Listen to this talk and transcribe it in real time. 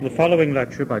The following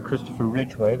lecture by Christopher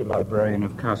Ridgway, the librarian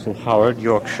of Castle Howard,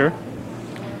 Yorkshire,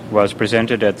 was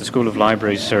presented at the School of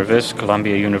Libraries Service,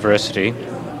 Columbia University,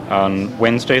 on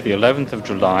Wednesday, the 11th of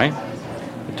July.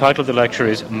 The title of the lecture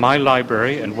is My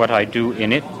Library and What I Do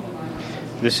in It.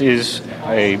 This is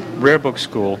a Rare Book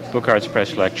School Book Arts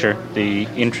Press lecture. The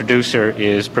introducer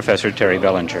is Professor Terry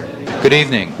Bellinger. Good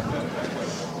evening,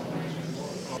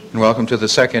 and welcome to the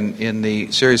second in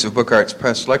the series of Book Arts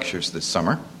Press lectures this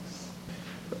summer.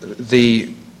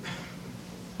 The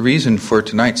reason for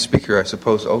tonight's speaker, I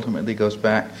suppose, ultimately goes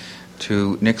back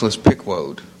to Nicholas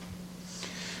Pickwoad.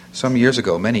 Some years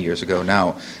ago, many years ago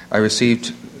now, I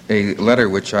received a letter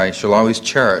which I shall always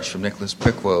cherish from Nicholas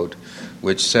Pickwoad,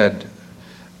 which said,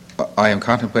 I am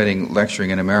contemplating lecturing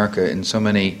in America, and so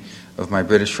many of my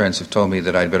British friends have told me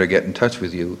that I'd better get in touch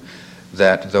with you,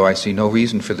 that though I see no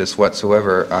reason for this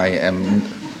whatsoever, I am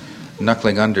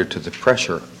knuckling under to the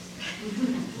pressure.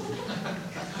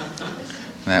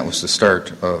 That was the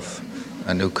start of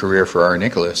a new career for our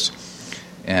Nicholas.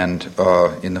 And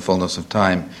in the fullness of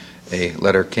time, a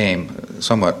letter came,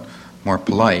 somewhat more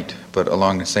polite, but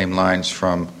along the same lines,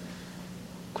 from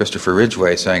Christopher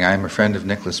Ridgway, saying, I am a friend of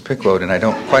Nicholas Pickwoad, and I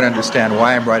don't quite understand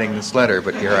why I'm writing this letter,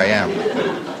 but here I am.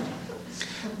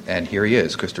 And here he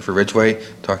is, Christopher Ridgway,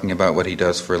 talking about what he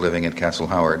does for a living at Castle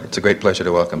Howard. It's a great pleasure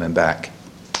to welcome him back.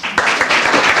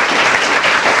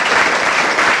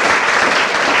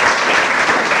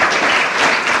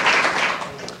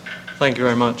 Thank you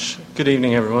very much. Good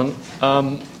evening, everyone.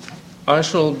 I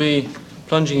shall be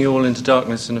plunging you all into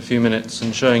darkness in a few minutes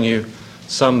and showing you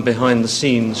some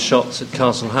behind-the-scenes shots at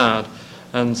Castle Howard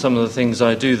and some of the things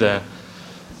I do there.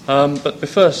 But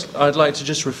first, I'd like to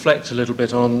just reflect a little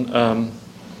bit on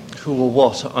who or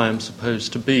what I am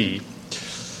supposed to be.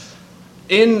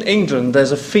 In England,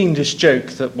 there's a fiendish joke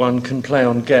that one can play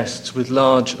on guests with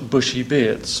large, bushy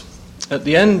beards. At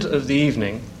the end of the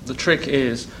evening, the trick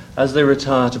is, as they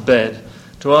retire to bed,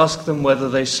 to ask them whether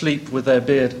they sleep with their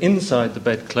beard inside the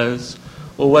bedclothes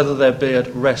or whether their beard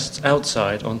rests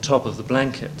outside on top of the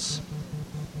blankets.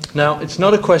 Now, it's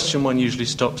not a question one usually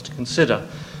stops to consider,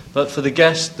 but for the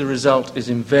guest, the result is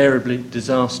invariably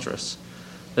disastrous.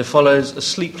 There follows a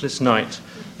sleepless night,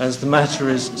 as the matter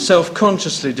is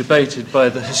self-consciously debated by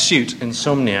the hirsute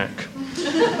insomniac.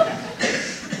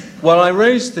 Well, I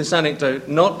raise this anecdote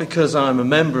not because I am a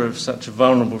member of such a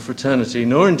vulnerable fraternity,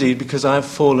 nor indeed because I have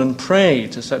fallen prey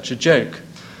to such a joke,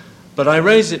 but I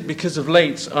raise it because of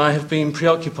late I have been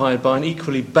preoccupied by an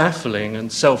equally baffling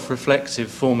and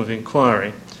self-reflexive form of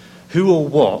inquiry. Who or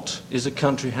what is a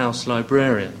country house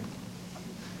librarian?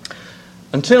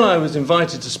 Until I was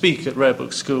invited to speak at Rare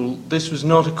Book School, this was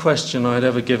not a question I had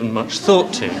ever given much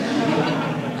thought to.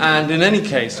 And in any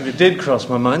case, if it did cross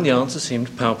my mind, the answer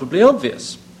seemed palpably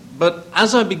obvious. But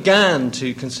as I began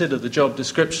to consider the job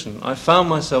description, I found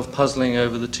myself puzzling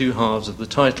over the two halves of the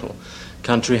title,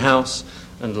 country house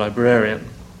and librarian.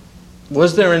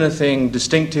 Was there anything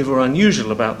distinctive or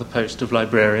unusual about the post of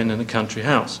librarian in a country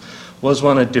house? Was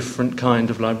one a different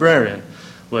kind of librarian?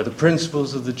 Were the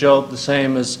principles of the job the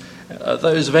same as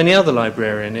those of any other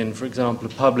librarian in, for example, a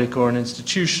public or an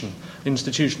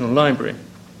institutional library?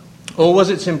 Or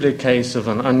was it simply a case of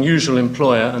an unusual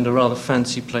employer and a rather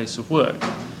fancy place of work?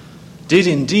 Did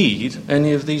indeed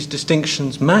any of these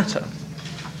distinctions matter?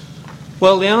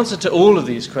 Well, the answer to all of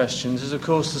these questions is, of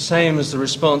course, the same as the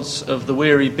response of the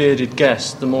weary bearded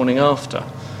guest the morning after.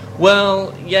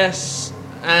 Well, yes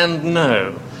and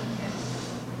no.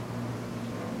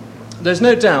 There's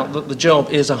no doubt that the job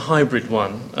is a hybrid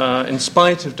one, in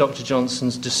spite of Dr.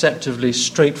 Johnson's deceptively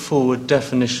straightforward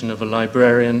definition of a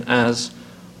librarian as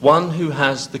one who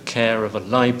has the care of a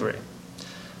library.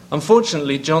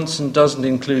 Unfortunately, Johnson doesn't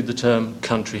include the term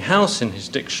country house in his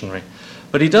dictionary,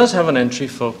 but he does have an entry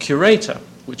for curator,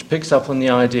 which picks up on the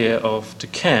idea of to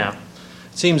care.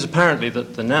 It seems apparently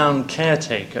that the noun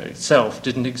caretaker itself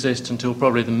didn't exist until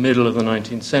probably the middle of the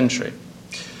 19th century.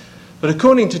 But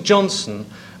according to Johnson,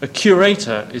 a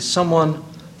curator is someone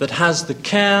that has the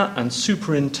care and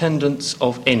superintendence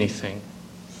of anything,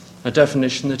 a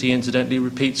definition that he incidentally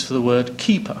repeats for the word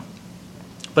keeper.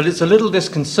 But it's a little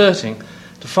disconcerting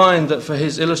to find that for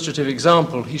his illustrative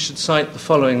example, he should cite the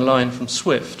following line from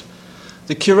Swift.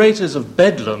 The curators of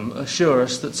Bedlam assure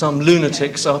us that some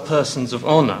lunatics are persons of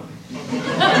honour.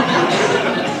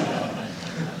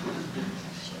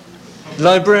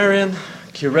 Librarian,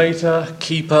 curator,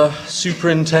 keeper,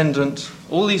 superintendent,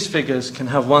 all these figures can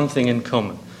have one thing in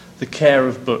common, the care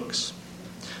of books.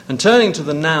 And turning to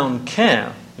the noun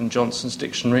care in Johnson's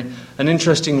dictionary, an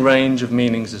interesting range of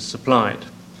meanings is supplied.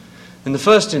 In the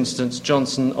first instance,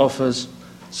 Johnson offers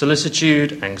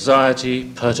Solicitude, anxiety,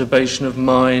 perturbation of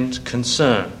mind,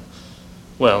 concern.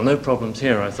 Well, no problems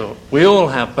here, I thought. We all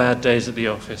have bad days at the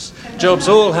office. Jobs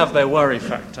all have their worry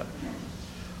factor.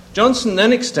 Johnson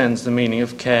then extends the meaning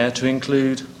of care to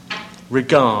include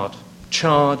regard,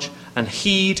 charge, and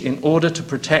heed in order to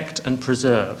protect and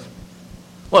preserve.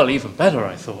 Well, even better,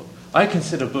 I thought. I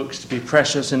consider books to be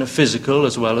precious in a physical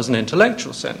as well as an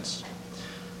intellectual sense.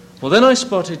 Well, then I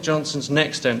spotted Johnson's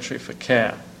next entry for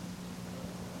care.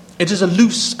 It is a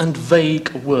loose and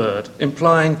vague word,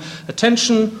 implying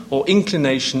attention or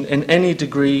inclination in any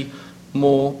degree,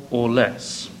 more or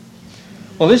less.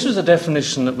 Well, this was a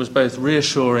definition that was both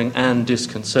reassuring and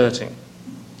disconcerting.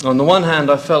 On the one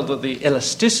hand, I felt that the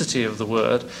elasticity of the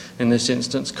word in this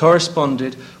instance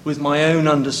corresponded with my own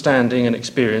understanding and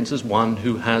experience as one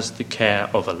who has the care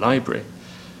of a library.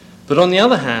 But on the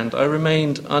other hand, I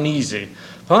remained uneasy,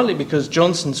 partly because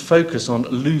Johnson's focus on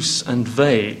loose and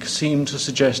vague seemed to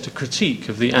suggest a critique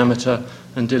of the amateur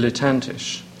and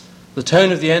dilettantish. The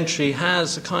tone of the entry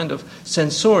has a kind of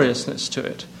censoriousness to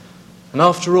it. And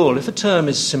after all, if a term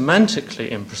is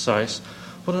semantically imprecise,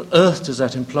 what on earth does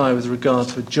that imply with regard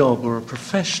to a job or a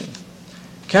profession?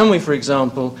 Can we, for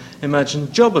example,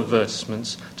 imagine job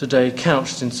advertisements today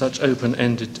couched in such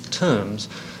open-ended terms,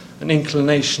 an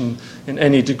inclination in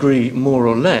any degree more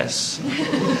or less?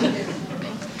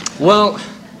 Well,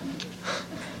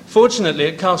 fortunately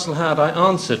at Castle Howard I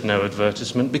answered no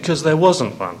advertisement because there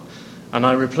wasn't one, and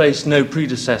I replaced no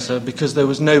predecessor because there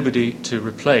was nobody to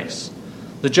replace.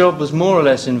 The job was more or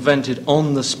less invented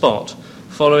on the spot,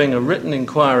 following a written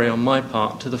inquiry on my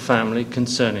part to the family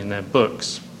concerning their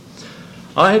books.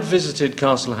 I had visited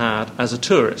Castle Howard as a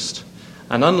tourist,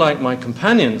 and unlike my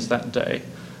companions that day,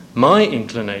 my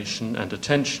inclination and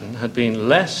attention had been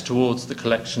less towards the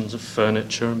collections of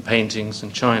furniture and paintings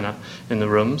and china in the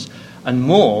rooms, and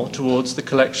more towards the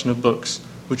collection of books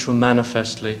which were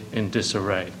manifestly in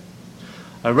disarray.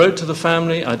 I wrote to the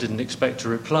family. I didn't expect a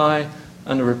reply,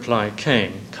 and a reply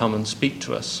came: come and speak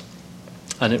to us.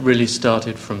 And it really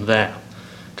started from there.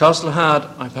 Castle Howard,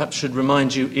 I perhaps should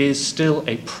remind you, is still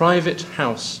a private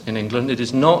house in England. It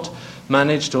is not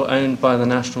managed or owned by the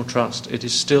National Trust. It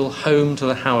is still home to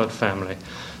the Howard family.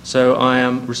 So I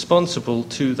am responsible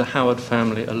to the Howard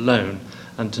family alone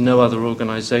and to no other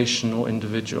organisation or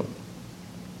individual.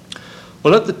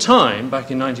 Well, at the time,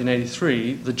 back in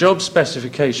 1983, the job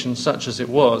specification, such as it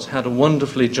was, had a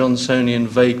wonderfully Johnsonian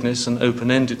vagueness and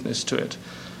open-endedness to it.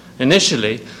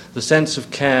 Initially, the sense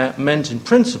of care meant in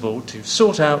principle to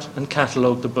sort out and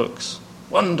catalogue the books.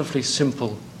 Wonderfully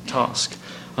simple task.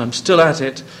 I'm still at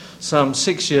it some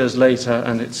 6 years later,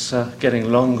 and it's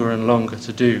getting longer and longer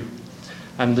to do.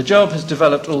 And the job has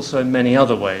developed also in many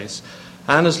other ways.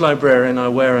 And as librarian, I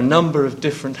wear a number of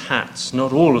different hats,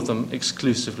 not all of them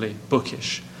exclusively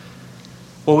bookish.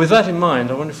 Well, with that in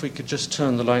mind, I wonder if we could just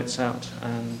turn the lights out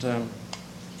and...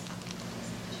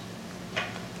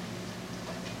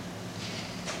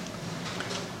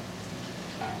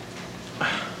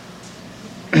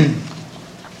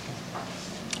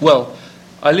 Well,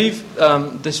 I leave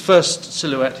this first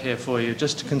silhouette here for you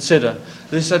just to consider.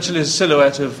 This actually is a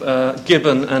silhouette of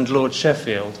Gibbon and Lord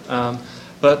Sheffield.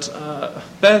 But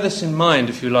bear this in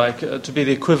mind, if you like, to be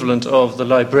the equivalent of the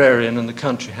librarian and the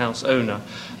country house owner.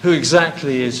 Who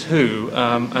exactly is who,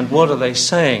 and what are they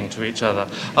saying to each other?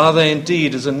 Are they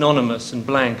indeed as anonymous and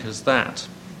blank as that?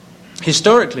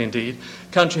 Historically, indeed,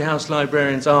 country house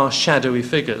librarians are shadowy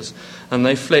figures, and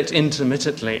they flit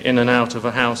intermittently in and out of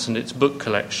a house and its book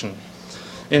collection.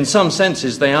 In some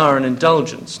senses, they are an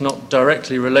indulgence, not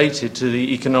directly related to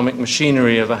the economic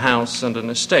machinery of a house and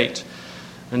an estate.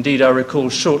 Indeed, I recall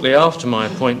shortly after my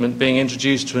appointment being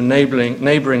introduced to a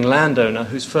neighbouring landowner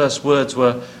whose first words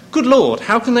were, "Good Lord,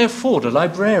 how can they afford a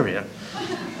librarian?"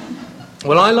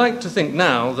 Well, I like to think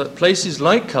now that places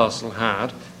like Castle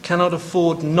Howard cannot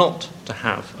afford not to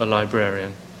have a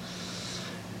librarian.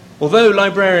 Although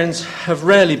librarians have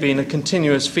rarely been a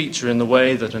continuous feature in the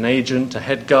way that an agent, a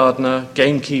head gardener,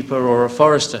 gamekeeper or a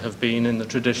forester have been in the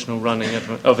traditional running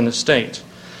of an estate.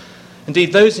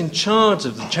 Indeed, those in charge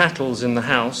of the chattels in the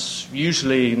house,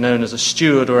 usually known as a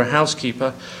steward or a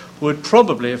housekeeper, would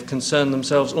probably have concerned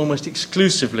themselves almost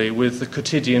exclusively with the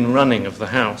quotidian running of the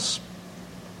house.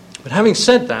 But having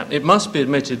said that, it must be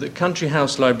admitted that country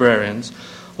house librarians,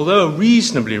 although a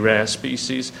reasonably rare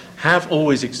species, have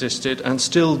always existed and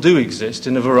still do exist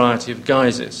in a variety of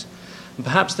guises. And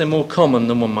perhaps they're more common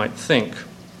than one might think.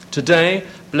 Today,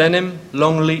 Blenheim,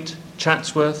 Longleat,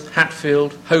 Chatsworth,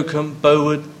 Hatfield, Hokum,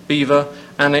 Bowood, Belvoir,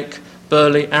 Alnwick,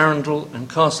 Burley, Arundel and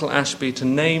Castle Ashby, to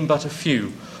name but a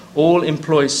few, all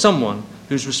employ someone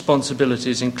whose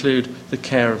responsibilities include the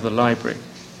care of the library.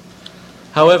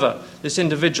 However, this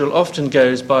individual often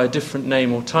goes by a different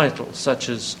name or title, such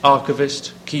as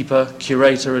archivist, keeper,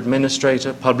 curator,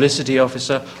 administrator, publicity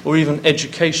officer, or even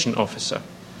education officer.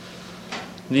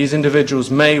 These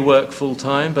individuals may work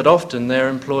full-time, but often they're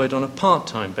employed on a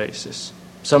part-time basis.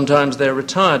 Sometimes they're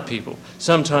retired people,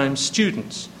 sometimes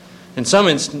students. In some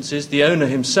instances, the owner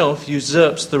himself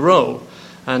usurps the role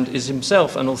and is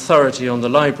himself an authority on the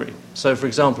library. So, for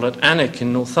example, at Alnwick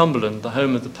in Northumberland, the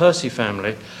home of the Percy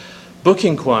family, book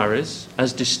inquiries,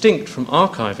 as distinct from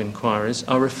archive inquiries,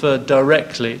 are referred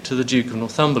directly to the Duke of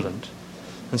Northumberland.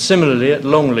 And similarly, at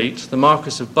Longleat, the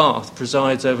Marquess of Bath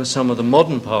presides over some of the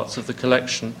modern parts of the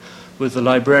collection, with the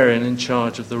librarian in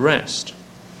charge of the rest.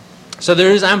 So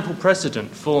there is ample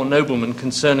precedent for noblemen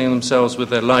concerning themselves with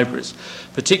their libraries,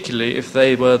 particularly if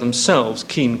they were themselves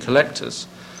keen collectors.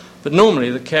 But normally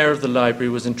the care of the library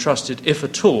was entrusted, if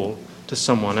at all, to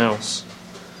someone else.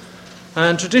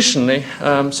 And traditionally,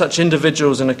 such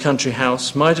individuals in a country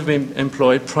house might have been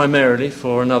employed primarily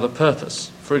for another purpose.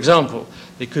 For example,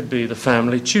 they could be the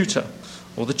family tutor,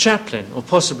 or the chaplain, or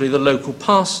possibly the local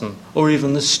parson, or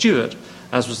even the steward,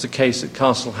 as was the case at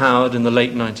Castle Howard in the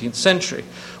late 19th century,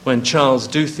 when Charles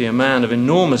Duthie, a man of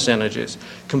enormous energies,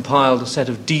 compiled a set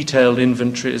of detailed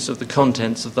inventories of the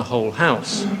contents of the whole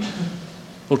house.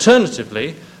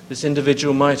 Alternatively, this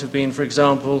individual might have been, for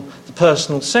example, the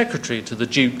personal secretary to the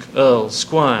Duke, Earl,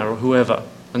 Squire, or whoever,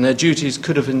 and their duties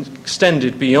could have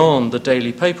extended beyond the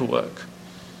daily paperwork.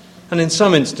 And in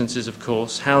some instances, of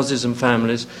course, houses and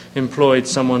families employed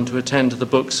someone to attend to the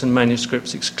books and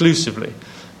manuscripts exclusively.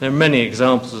 There are many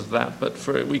examples of that, but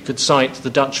we could cite the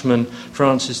Dutchman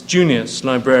Francis Junius,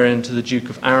 librarian to the Duke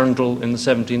of Arundel in the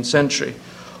 17th century,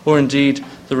 or indeed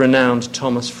the renowned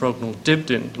Thomas Frognall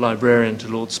Dibdin, librarian to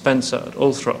Lord Spencer at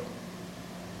Althrow.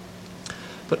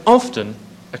 But often,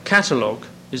 a catalogue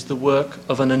is the work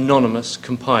of an anonymous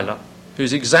compiler,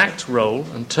 whose exact role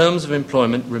and terms of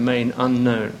employment remain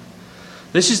unknown.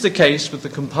 This is the case with the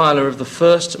compiler of the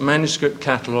first manuscript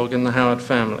catalogue in the Howard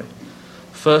family.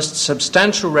 First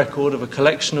substantial record of a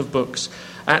collection of books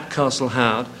at Castle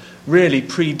Howard really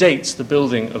predates the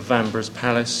building of Vanbragh's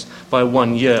Palace by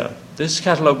 1 year. This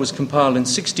catalogue was compiled in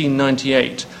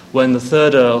 1698, when the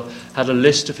third Earl had a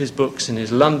list of his books in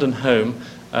his London home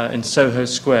in Soho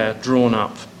Square drawn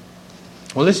up.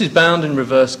 Well, this is bound in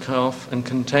reverse calf and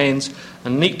contains a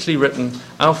neatly written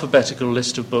alphabetical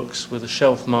list of books with a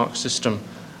shelf mark system.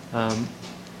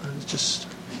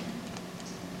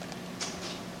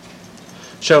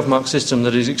 Shelf mark system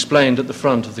that is explained at the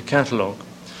front of the catalogue.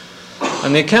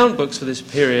 And the account books for this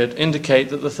period indicate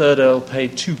that the third Earl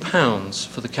paid £2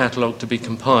 for the catalogue to be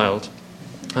compiled,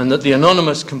 and that the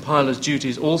anonymous compiler's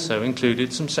duties also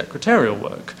included some secretarial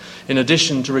work, in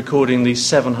addition to recording the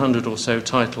 700 or so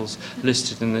titles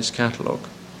listed in this catalogue.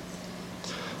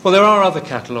 Well, there are other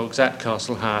catalogues at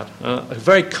Castle Howard. A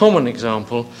very common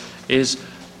example is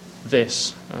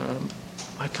this.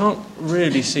 I can't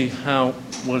really see how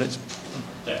well it's...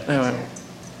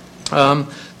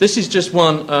 This is just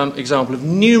one example of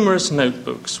numerous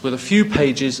notebooks with a few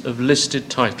pages of listed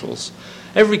titles.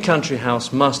 Every country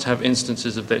house must have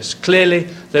instances of this. Clearly,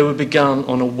 they were begun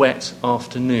on a wet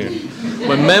afternoon,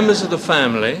 when members of the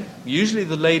family, usually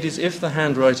the ladies, if the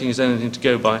handwriting is anything to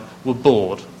go by, were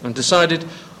bored and decided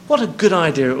what a good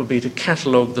idea it would be to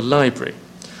catalogue the library.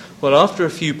 Well, after a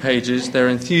few pages, their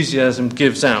enthusiasm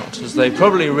gives out, as they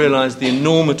probably realise the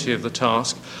enormity of the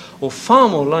task, or far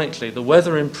more likely, the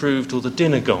weather improved or the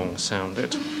dinner gong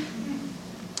sounded.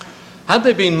 Had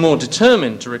they been more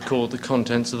determined to record the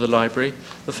contents of the library,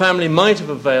 the family might have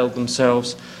availed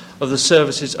themselves of the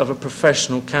services of a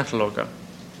professional cataloguer.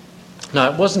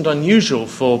 Now, it wasn't unusual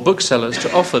for booksellers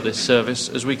to offer this service,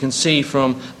 as we can see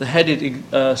from the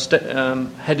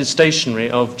headed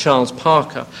stationery of Charles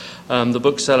Parker, the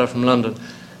bookseller from London.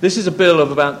 This is a bill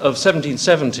of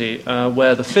 1770,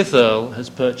 where the fifth Earl has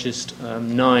purchased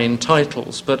 9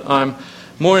 titles, but I'm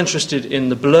more interested in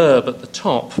the blurb at the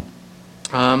top.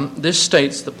 This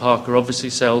states that Parker obviously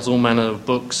sells all manner of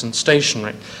books and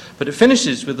stationery, but it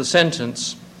finishes with the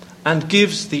sentence, "and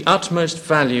gives the utmost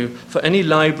value for any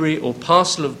library or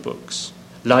parcel of books,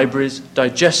 libraries,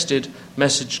 digested,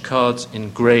 message cards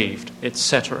engraved,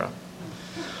 etc."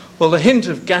 Well, the hint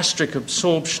of gastric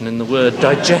absorption in the word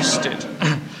digested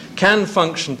can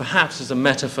function perhaps as a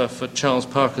metaphor for Charles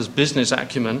Parker's business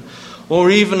acumen, or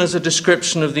even as a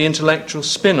description of the intellectual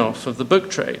spin-off of the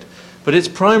book trade. But its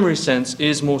primary sense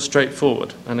is more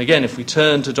straightforward. And again, if we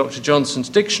turn to Dr. Johnson's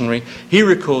dictionary, he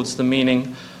records the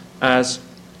meaning as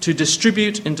to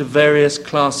distribute into various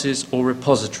classes or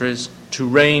repositories, to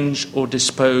range or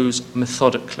dispose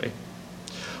methodically.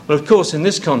 Well, Well, of course, in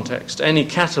this context, any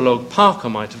catalogue Parker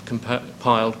might have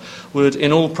compiled would,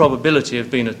 in all probability,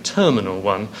 have been a terminal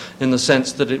one, in the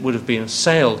sense that it would have been a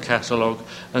sale catalogue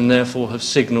and therefore have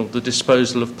signalled the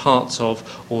disposal of parts of,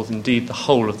 or indeed the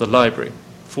whole of the library.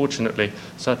 Fortunately,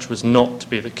 such was not to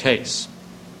be the case.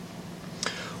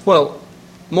 Well,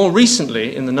 more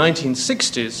recently, in the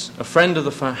 1960s, a friend of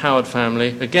the Howard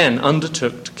family again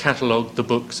undertook to catalogue the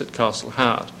books at Castle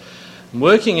Howard. And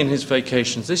working in his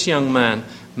vacations, this young man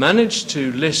managed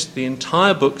to list the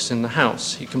entire books in the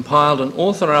house. He compiled an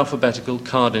author alphabetical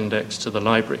card index to the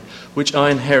library, which I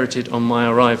inherited on my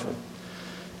arrival.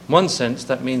 In one sense,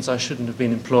 that means I shouldn't have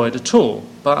been employed at all,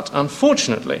 but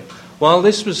unfortunately, while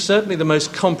this was certainly the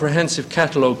most comprehensive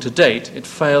catalogue to date, it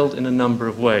failed in a number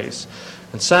of ways,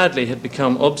 and sadly had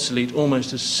become obsolete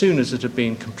almost as soon as it had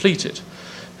been completed,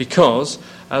 because,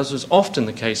 as was often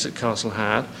the case at Castle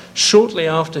Howard, shortly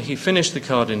after he finished the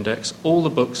card index, all the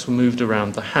books were moved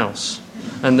around the house,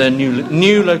 and their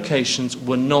new locations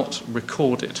were not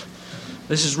recorded.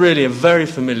 This is really a very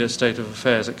familiar state of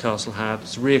affairs at Castle Howard.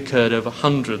 It's reoccurred over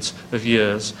hundreds of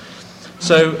years.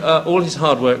 So all his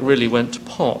hard work really went to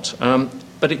pot.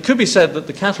 But it could be said that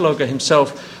the cataloguer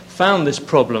himself found this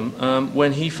problem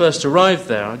when he first arrived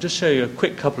there. I'll just show you a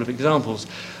quick couple of examples.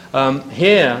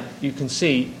 Here you can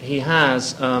see he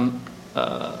has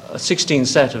a 16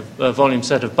 volume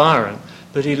set of Byron,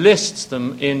 but he lists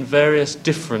them in various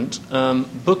different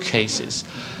bookcases.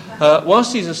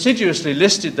 Whilst he's assiduously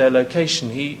listed their location,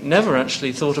 he never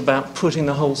actually thought about putting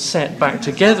the whole set back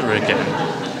together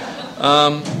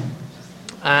again.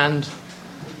 And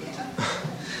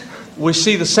we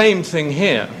see the same thing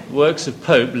here. Works of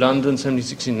Pope, London,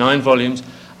 1716, 9 volumes,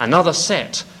 another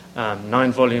set.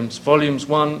 9 volumes, volumes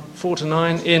 1, 4 to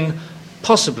 9, in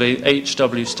possibly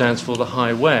HW stands for the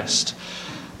High West.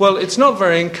 Well, it's not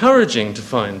very encouraging to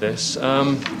find this,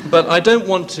 but I don't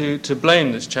want to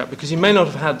blame this chap because he may not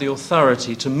have had the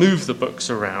authority to move the books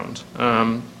around.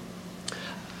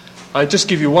 I'll just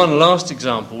give you one last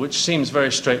example, which seems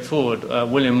very straightforward.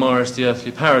 William Morris, The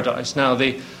Earthly Paradise. Now,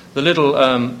 the little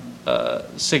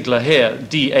sigla here,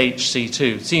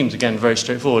 DHC2, seems again very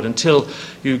straightforward until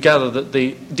you gather that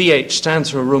the DH stands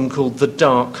for a room called the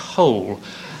Dark Hole.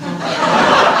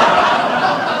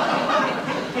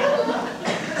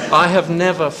 I have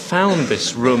never found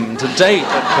this room to date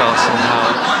at Castle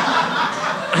Howard.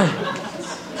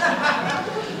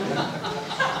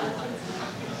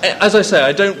 As I say,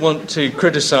 I don't want to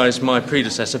criticise my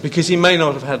predecessor because he may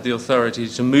not have had the authority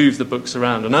to move the books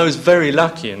around, and I was very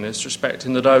lucky in this respect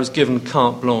in that I was given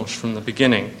carte blanche from the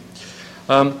beginning.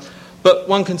 But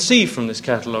one can see from this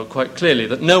catalogue quite clearly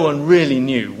that no one really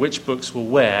knew which books were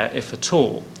where, if at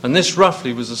all. And this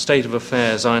roughly was the state of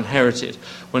affairs I inherited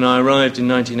when I arrived in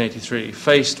 1983,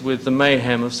 faced with the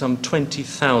mayhem of some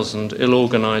 20,000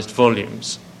 ill-organised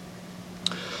volumes.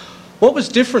 What was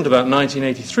different about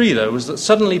 1983, though, was that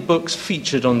suddenly books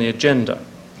featured on the agenda.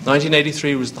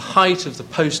 1983 was the height of the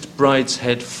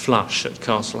post-Brideshead flush at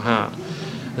Castle Howard.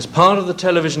 As part of the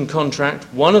television contract,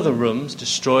 one of the rooms,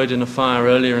 destroyed in a fire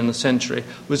earlier in the century,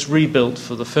 was rebuilt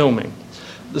for the filming.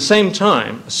 At the same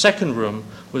time, a second room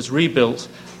was rebuilt,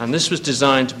 and this was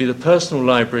designed to be the personal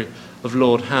library of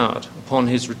Lord Howard upon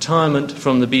his retirement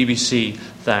from the BBC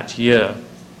that year.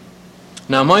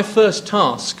 Now, my first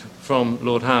task from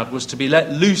Lord Howard was to be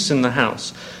let loose in the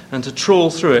house and to trawl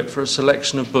through it for a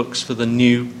selection of books for the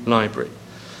new library.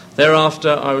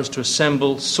 Thereafter, I was to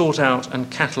assemble, sort out and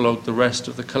catalogue the rest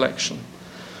of the collection.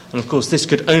 And of course, this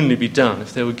could only be done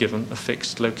if they were given a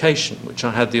fixed location, which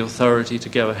I had the authority to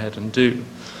go ahead and do.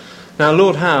 Now,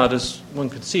 Lord Howard, as one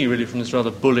could see really from this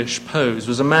rather bullish pose,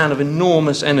 was a man of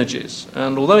enormous energies.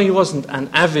 And although he wasn't an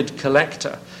avid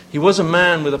collector, he was a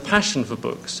man with a passion for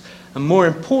books. And more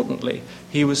importantly,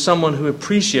 he was someone who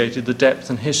appreciated the depth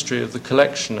and history of the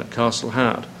collection at Castle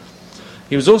Howard.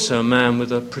 He was also a man with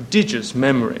a prodigious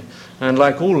memory, and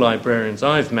like all librarians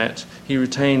I've met, he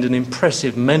retained an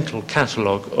impressive mental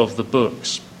catalogue of the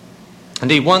books.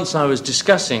 Indeed, once I was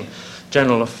discussing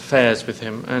general affairs with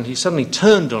him, and he suddenly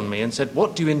turned on me and said,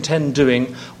 "What do you intend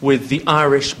doing with the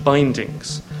Irish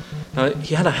bindings?" Now,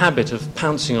 he had a habit of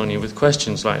pouncing on you with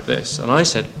questions like this, and I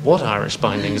said, "What Irish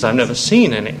bindings? I've never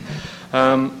seen any."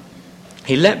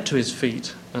 He leapt to his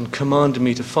feet and commanded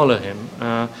me to follow him.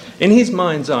 In his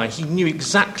mind's eye, he knew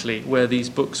exactly where these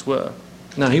books were.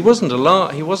 Now, he wasn't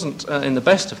in the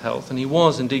best of health, and he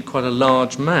was indeed quite a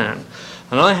large man.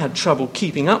 And I had trouble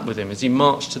keeping up with him as he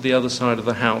marched to the other side of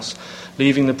the house,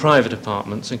 leaving the private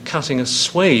apartments and cutting a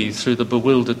swathe through the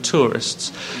bewildered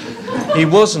tourists. He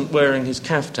wasn't wearing his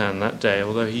caftan that day,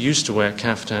 although he used to wear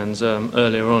caftans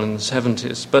earlier on in the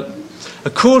 70s. But A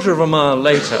quarter of a mile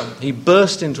later, he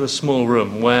burst into a small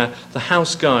room where the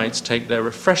house guides take their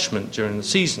refreshment during the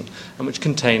season, and which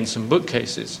contained some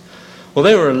bookcases. Well,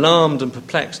 they were alarmed and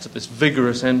perplexed at this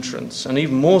vigorous entrance, and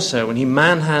even more so when he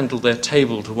manhandled their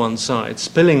table to one side,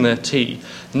 spilling their tea,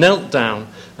 knelt down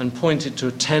and pointed to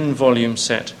a 10-volume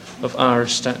set of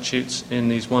Irish statutes in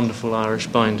these wonderful Irish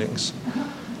bindings.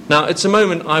 Now, it's a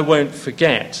moment I won't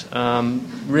forget,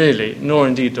 really, nor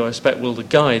indeed do I expect will the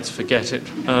guides forget it.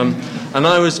 And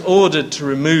I was ordered to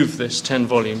remove this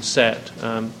 10-volume set,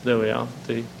 there we are,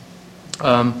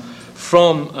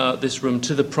 from this room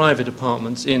to the private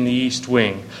apartments in the East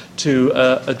Wing, to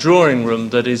a drawing room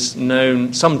that is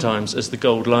known sometimes as the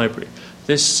Gold Library.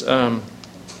 This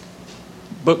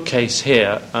bookcase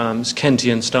here, this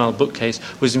Kentian-style bookcase,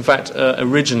 was in fact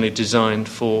originally designed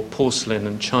for porcelain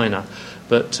and china,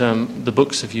 but the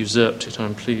books have usurped it,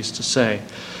 I'm pleased to say.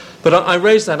 But I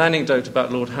raised that anecdote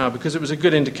about Lord Howard because it was a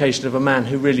good indication of a man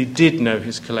who really did know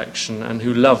his collection and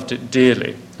who loved it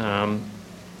dearly.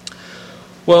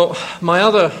 Well, my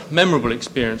other memorable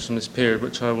experience from this period,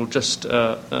 which I will just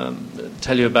tell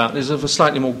you about, is of a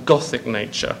slightly more Gothic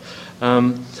nature,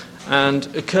 and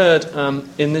occurred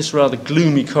in this rather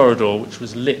gloomy corridor, which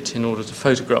was lit in order to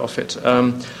photograph it.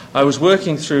 I was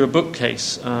working through a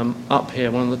bookcase up here,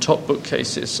 one of the top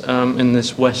bookcases in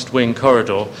this West Wing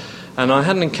corridor, and I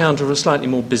had an encounter of a slightly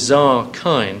more bizarre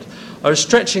kind. I was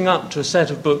stretching up to a set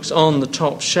of books on the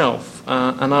top shelf,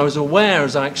 and I was aware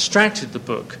as I extracted the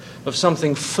book of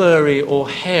something furry or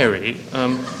hairy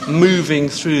moving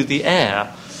through the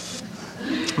air.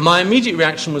 My immediate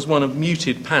reaction was one of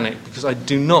muted panic because I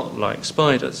do not like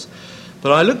spiders.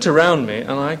 But I looked around me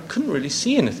and I couldn't really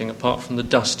see anything apart from the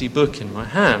dusty book in my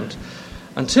hand,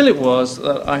 until it was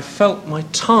that I felt my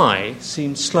tie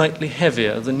seemed slightly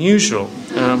heavier than usual.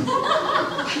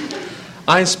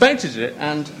 I inspected it,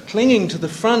 and clinging to the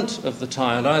front of the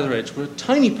tie at either edge were a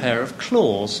tiny pair of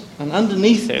claws, and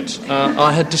underneath it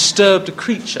I had disturbed a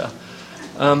creature,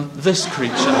 this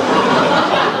creature.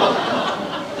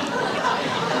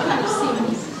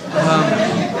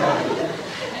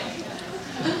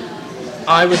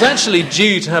 I was actually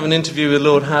due to have an interview with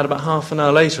Lord Howard about half an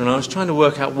hour later, and I was trying to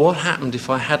work out what happened if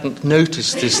I hadn't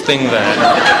noticed this thing there.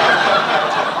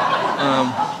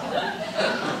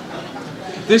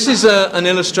 This is an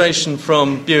illustration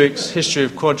from Bewick's History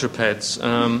of Quadrupeds.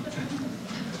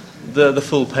 The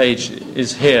full page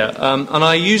is here. And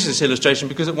I use this illustration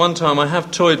because at one time I have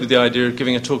toyed with the idea of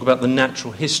giving a talk about the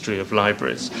natural history of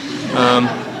libraries.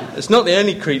 It's not the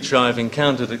only creature I've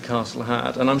encountered at Castle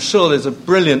Howard, and I'm sure there's a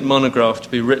brilliant monograph to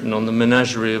be written on the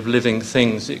menagerie of living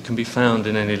things that can be found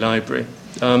in any library.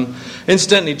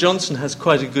 Incidentally, Johnson has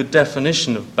quite a good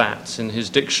definition of bats in his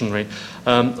dictionary,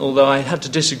 although I have to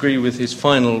disagree with his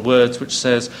final words, which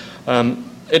says,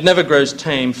 it never grows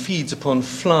tame, feeds upon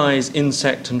flies,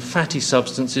 insect and fatty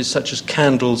substances such as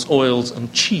candles, oils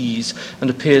and cheese, and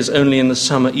appears only in the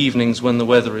summer evenings when the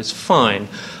weather is fine.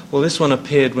 Well, this one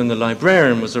appeared when the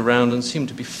librarian was around and seemed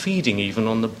to be feeding even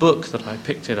on the book that I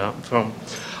picked it up from.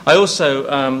 I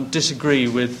also disagree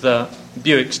with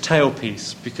Bewick's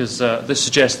tailpiece, because this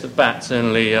suggests that bats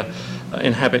only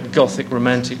inhabit Gothic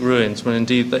romantic ruins, when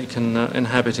indeed they can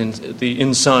inhabit the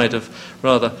inside of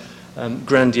rather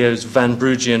grandiose Van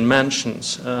Bruggen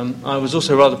mansions. I was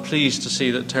also rather pleased to see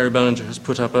that Terry Bellinger has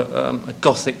put up a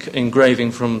Gothic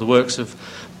engraving from the works of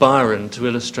Byron to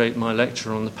illustrate my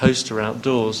lecture on the poster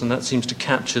outdoors, and that seems to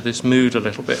capture this mood a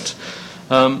little bit.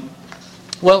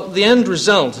 Well, the end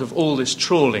result of all this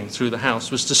trawling through the house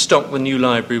was to stock the new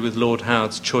library with Lord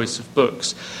Howard's choice of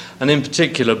books, and in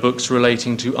particular books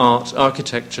relating to art,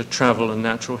 architecture, travel and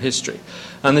natural history.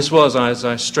 And this was, as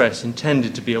I stress,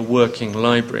 intended to be a working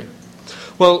library.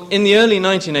 Well, in the early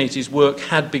 1980s, work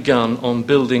had begun on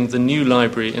building the new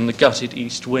library in the gutted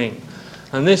East Wing.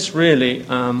 And this really...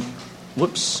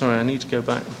 whoops, sorry, I need to go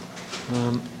back.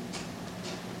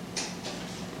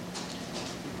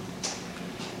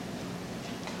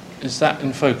 Is that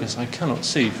in focus? I cannot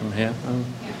see from here.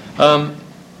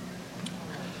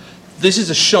 This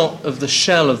is a shot of the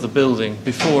shell of the building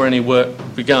before any work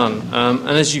begun. And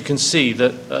as you can see,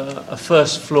 that a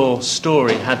first floor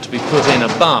story had to be put in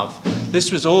above. This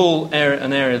was all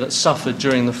an area that suffered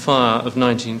during the fire of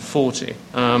 1940.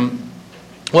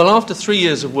 Well, after 3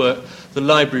 years of work, the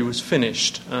library was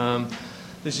finished.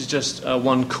 This is just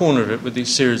one corner of it with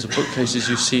these series of bookcases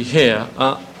you see here.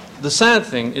 The sad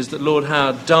thing is that Lord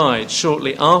Howard died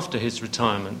shortly after his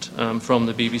retirement from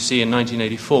the BBC in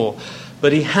 1984,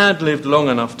 but he had lived long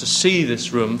enough to see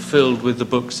this room filled with the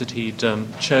books that he'd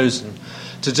chosen.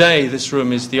 Today, this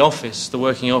room is the office, the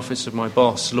working office of my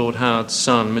boss, Lord Howard's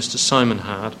son, Mr. Simon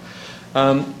Howard.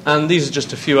 And these are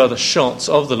just a few other shots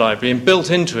of the library, and built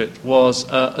into it was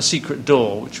a secret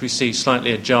door, which we see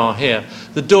slightly ajar here.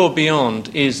 The door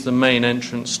beyond is the main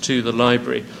entrance to the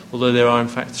library, although there are in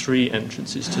fact 3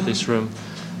 entrances to this room.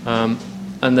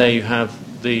 And there you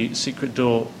have the secret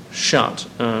door shut,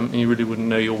 and you really wouldn't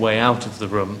know your way out of the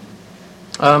room.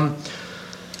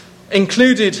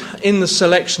 Included in the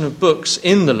selection of books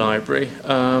in the library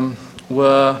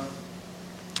were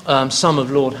some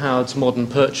of Lord Howard's modern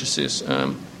purchases,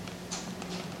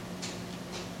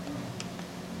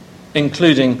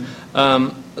 including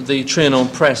the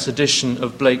Trianon Press edition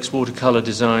of Blake's watercolour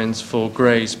designs for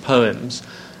Gray's poems.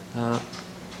 I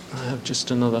have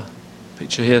just another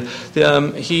picture here.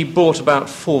 He bought about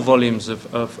 4 volumes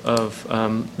of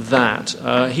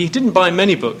that. He didn't buy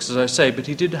many books, as I say, but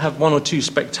he did have 1 or 2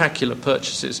 spectacular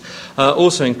purchases.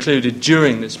 Also included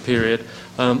during this period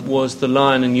was the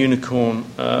Lion and Unicorn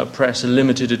Press, a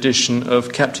limited edition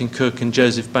of Captain Cook and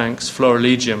Joseph Banks'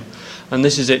 Florilegium. And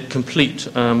this is it complete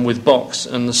with box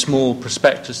and the small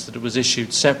prospectus that it was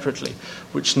issued separately,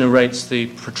 which narrates the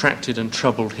protracted and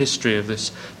troubled history of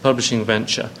this publishing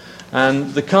venture.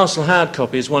 And the Castle Howard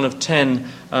copy is one of 10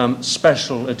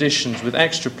 special editions with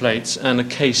extra plates and a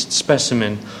cased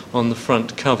specimen on the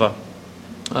front cover.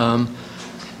 And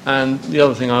the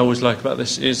other thing I always like about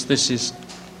this is the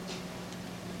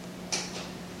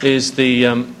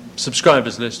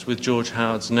subscribers list with George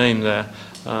Howard's name there.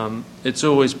 It's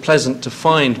always pleasant to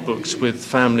find books with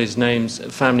family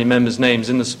members' names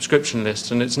in the subscription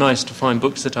list, and it's nice to find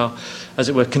books that are, as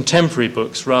it were, contemporary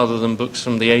books rather than books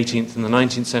from the 18th and the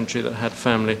 19th century that had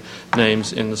family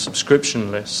names in the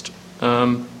subscription list.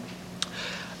 And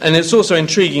it's also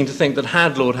intriguing to think that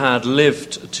had Lord Howard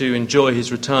lived to enjoy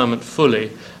his retirement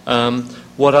fully,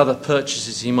 what other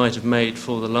purchases he might have made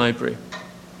for the library.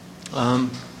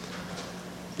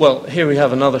 Well, here we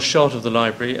have another shot of the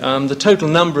library. The total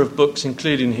number of books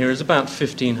included in here is about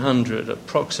 1,500,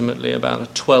 approximately about a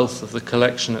 1/12 of the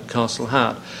collection at Castle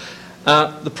Howard.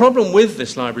 The problem with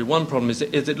this library, one problem is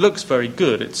it looks very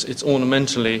good. It's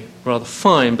ornamentally rather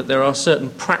fine, but there are certain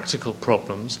practical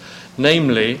problems,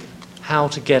 namely how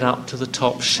to get up to the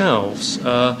top shelves.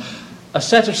 A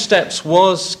set of steps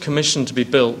was commissioned to be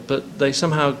built, but they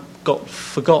somehow got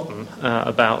forgotten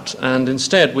about, and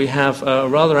instead we have a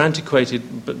rather antiquated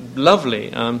but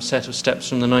lovely set of steps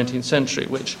from the 19th century,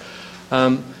 which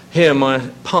here my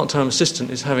part-time assistant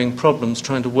is having problems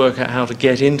trying to work out how to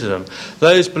get into them.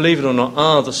 Those, believe it or not,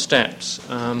 are the steps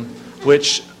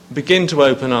which begin to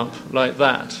open up like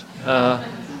that,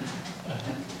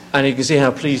 and you can see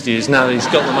how pleased he is now that he's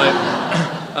got them open.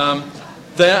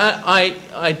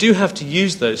 I do have to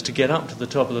use those to get up to the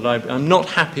top of the library. I'm not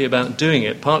happy about doing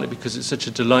it, partly because it's such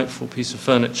a delightful piece of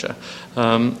furniture,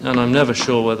 and I'm never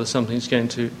sure whether something's going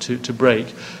to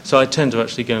break. So I tend to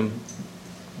actually go and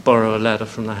borrow a ladder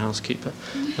from the housekeeper,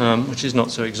 which is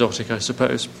not so exotic, I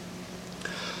suppose.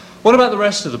 What about the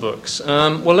rest of the books?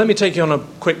 Well, let me take you on a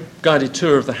quick guided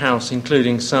tour of the house,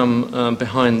 including some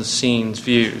behind-the-scenes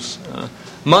views.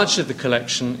 Much of the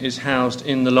collection is housed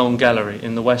in the Long Gallery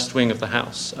in the west wing of the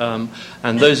house.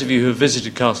 And those of you who have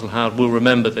visited Castle Howard will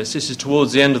remember this. This is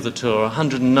towards the end of the tour, a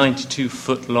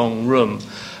 192-foot-long room,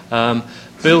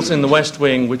 built in the west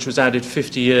wing, which was added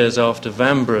 50 years after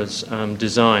Vanbragh's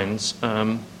designs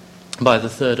by the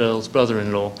 3rd Earl's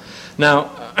brother-in-law.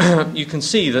 Now, you can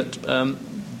see that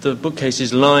the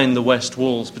bookcases line the west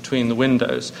walls between the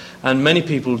windows, and many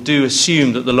people do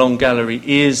assume that the Long Gallery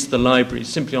is the library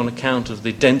simply on account of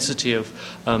the density of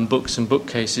books and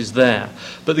bookcases there.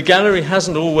 But the gallery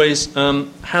hasn't always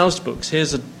housed books.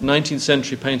 Here's a 19th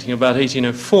century painting about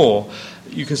 1804.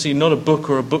 You can see not a book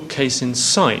or a bookcase in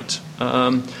sight.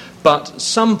 But at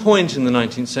some point in the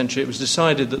 19th century, it was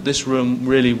decided that this room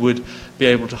really would be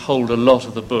able to hold a lot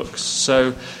of the books.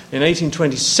 So in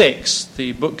 1826,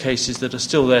 the bookcases that are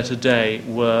still there today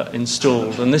were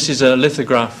installed. And this is a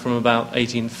lithograph from about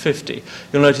 1850.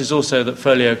 You'll notice also that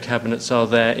folio cabinets are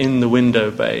there in the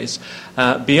window bays.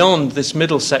 Beyond this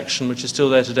middle section, which is still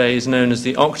there today, is known as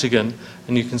the octagon,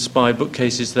 and you can spy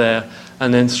bookcases there,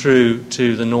 and then through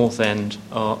to the north end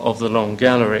of the Long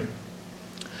Gallery.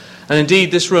 And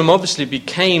indeed, this room obviously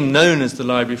became known as the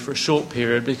library for a short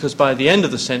period, because by the end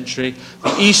of the century,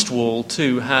 the east wall,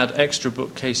 too, had extra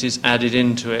bookcases added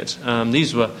into it.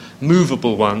 These were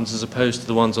movable ones, as opposed to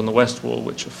the ones on the west wall,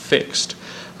 which are fixed.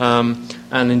 And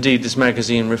indeed, this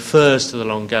magazine refers to the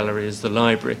Long Gallery as the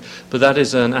library, but that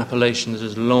is an appellation that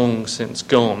has long since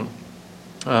gone.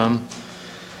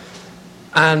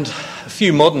 And a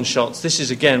few modern shots. This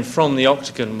is again from the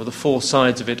octagon, where the 4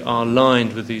 sides of it are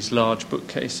lined with these large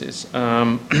bookcases.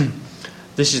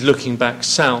 This is looking back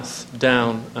south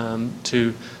down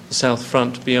to the south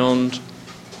front beyond.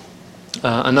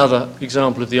 Another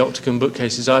example of the Octagon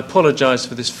bookcases. I apologise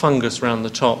for this fungus round the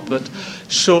top, but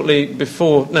shortly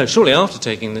after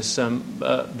taking this,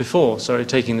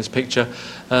 taking this picture,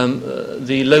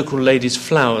 the local Ladies'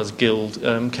 Flowers Guild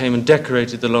came and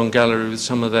decorated the long gallery with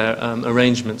some of their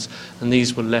arrangements, and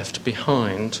these were left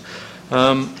behind.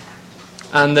 And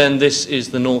then this is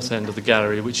the north end of the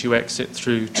gallery, which you exit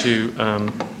through to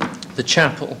the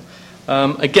chapel.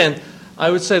 Again, I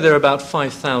would say there are about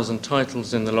 5,000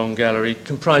 titles in the Long Gallery,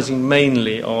 comprising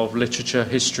mainly of literature,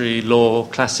 history, law,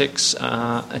 classics,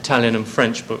 Italian and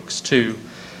French books too.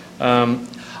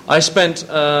 I spent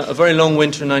a very long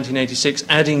winter in 1986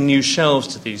 adding new shelves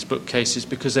to these bookcases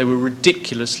because they were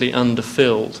ridiculously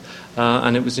underfilled,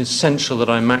 and it was essential that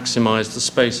I maximise the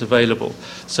space available.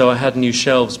 So I had new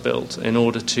shelves built in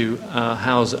order to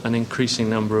house an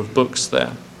increasing number of books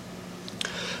there.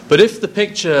 But if the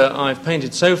picture I've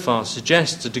painted so far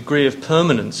suggests a degree of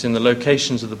permanence in the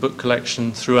locations of the book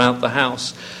collection throughout the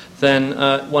house, then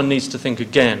one needs to think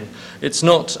again. It's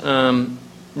not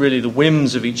really the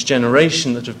whims of each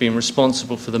generation that have been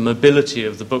responsible for the mobility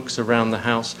of the books around the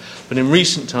house, but in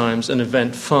recent times an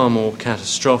event far more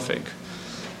catastrophic.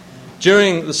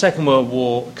 During the Second World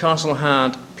War, Castle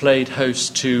Howard played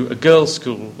host to a girls'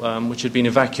 school which had been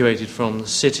evacuated from the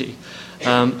city.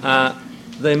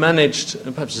 They managed,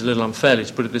 perhaps it's a little unfairly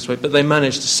to put it this way, but they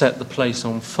managed to set the place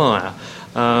on fire.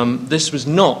 This was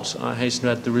not, I hasten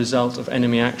to add, the result of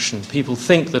enemy action. People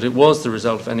think that it was the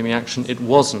result of enemy action. It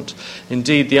wasn't.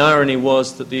 Indeed, the irony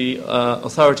was that the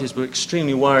authorities were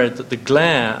extremely worried that the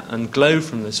glare and glow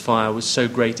from this fire was so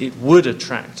great it would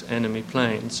attract enemy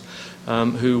planes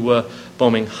who were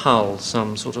bombing Hull,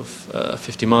 some sort of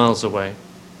 50 miles away.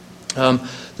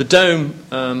 The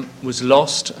dome was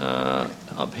lost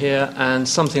up here, and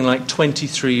something like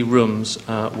 23 rooms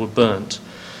were burnt.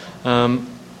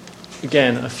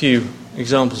 Again, a few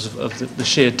examples of the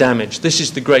sheer damage. This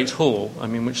is the Great Hall,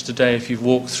 which today, if you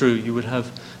walk through, you would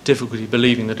have difficulty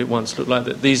believing that it once looked like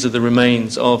that. These are the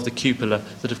remains of the cupola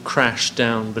that have crashed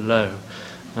down below.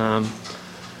 And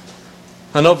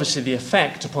obviously the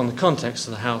effect upon the context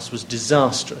of the house was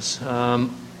disastrous.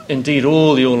 Indeed,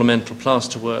 all the ornamental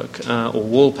plasterwork or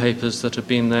wallpapers that had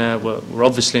been there were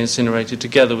obviously incinerated,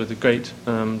 together with a great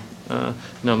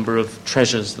number of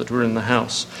treasures that were in the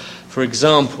house. For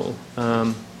example,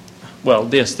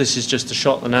 this is just a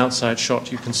shot, an outside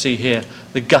shot. You can see here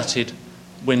the gutted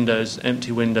windows,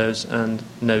 empty windows, and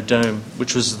no dome,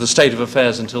 which was the state of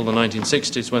affairs until the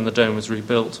 1960s when the dome was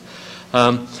rebuilt.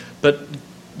 But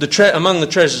among the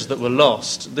treasures that were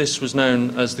lost, this was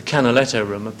known as the Canaletto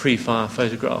room, a pre-fire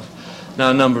photograph. Now,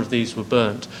 a number of these were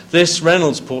burnt. This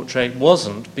Reynolds portrait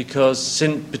wasn't, because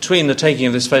between the taking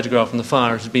of this photograph and the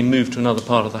fire, it had been moved to another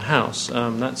part of the house.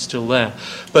 That's still there.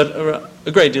 But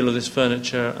a great deal of this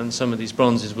furniture and some of these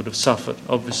bronzes would have suffered,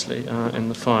 obviously, in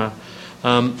the fire.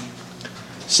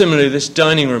 Similarly, this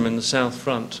dining room in the south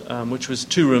front, which was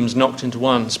two rooms knocked into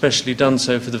one, specially done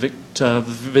so for the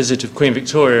visit of Queen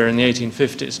Victoria in the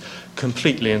 1850s,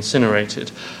 completely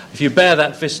incinerated. If you bear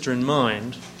that vista in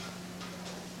mind,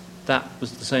 that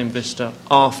was the same vista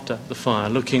after the fire,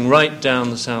 looking right down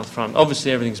the south front.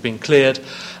 Obviously, everything's been cleared,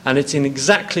 and it's in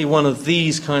exactly one of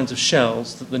these kinds of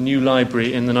shells that the new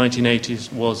library in the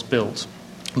 1980s was built.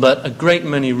 But a great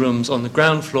many rooms on the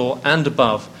ground floor and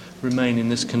above remain in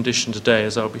this condition today,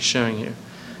 as I'll be showing you.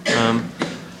 A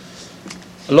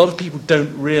lot of people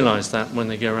don't realise that when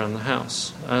they go around the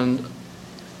house. And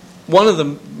one of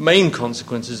the main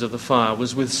consequences of the fire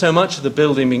was, with so much of the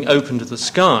building being open to the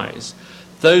skies,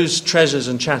 those treasures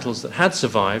and chattels that had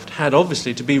survived had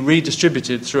obviously to be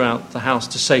redistributed throughout the house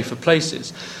to safer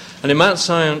places. And it might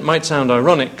sound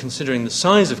ironic considering the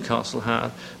size of Castle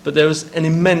Howard, but there was an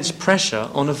immense pressure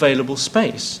on available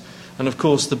space. And of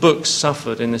course the books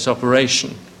suffered in this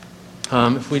operation.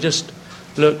 If we just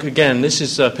look again, this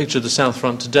is a picture of the south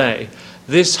front today.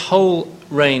 This whole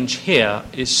range here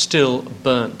is still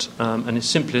burnt and is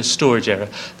simply a storage area.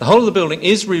 The whole of the building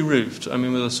is re-roofed,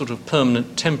 with a sort of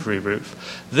permanent temporary roof.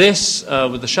 This,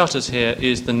 with the shutters here,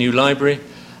 is the new library.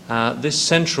 This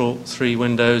central three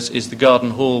windows is the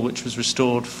garden hall, which was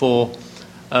restored for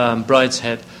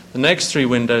Brideshead. The next three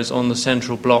windows on the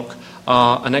central block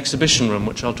are an exhibition room,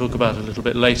 which I'll talk about a little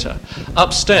bit later.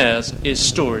 Upstairs is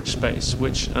storage space,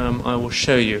 which I will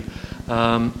show you.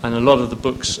 and a lot of the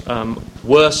books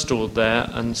were stored there,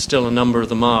 and still a number of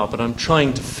them are, but I'm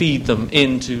trying to feed them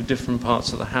into different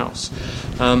parts of the house.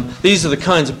 These are the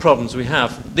kinds of problems we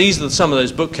have. These are some of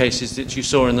those bookcases that you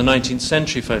saw in the 19th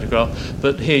century photograph,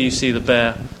 but here you see the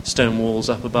bare stone walls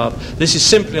up above. This is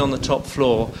simply on the top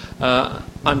floor.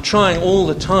 I'm trying all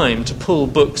the time to pull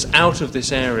books out of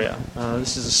this area.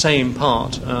 This is the same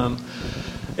part.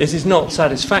 It is not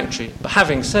satisfactory, but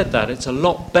having said that, it's a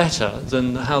lot better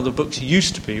than how the books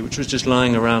used to be, which was just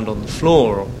lying around on the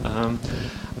floor.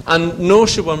 And nor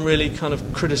should one really kind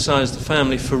of criticise the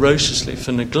family ferociously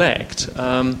for neglect.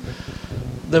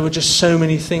 There were just so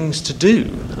many things to do,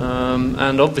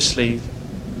 and obviously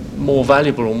more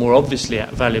valuable or more obviously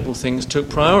valuable things took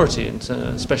priority,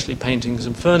 especially paintings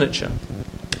and furniture.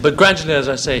 But gradually, as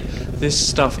I say, this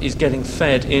stuff is getting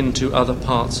fed into other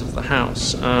parts of the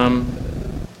house.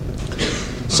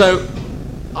 So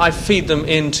I feed them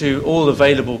into all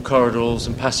available corridors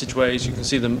and passageways. You can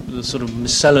see the sort of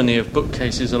miscellany of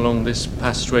bookcases along this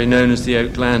passageway known as the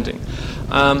Oak Landing.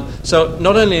 So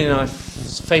not only am I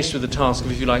faced with the task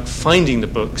of, if you like, finding the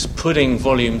books, putting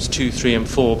volumes 2, 3 and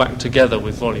 4 back together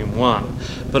with volume 1,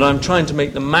 but I'm trying to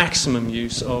make the maximum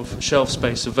use of shelf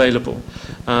space available.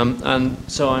 And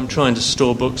so I'm trying to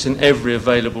store books in every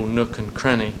available nook and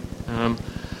cranny.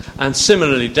 And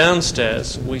similarly,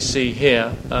 downstairs, we see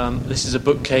here, this is a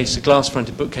bookcase, a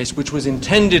glass-fronted bookcase, which was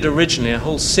intended originally, a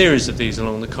whole series of these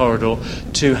along the corridor,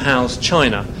 to house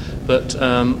china. But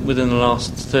within the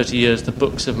last 30 years, the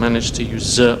books have managed to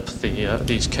usurp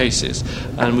these cases,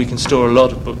 and we can store a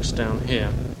lot of books down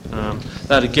here.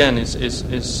 That, again,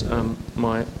 is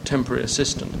my temporary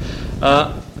assistant.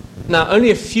 Now, only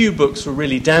a few books were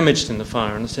really damaged in the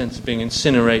fire in the sense of being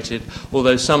incinerated,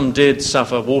 although some did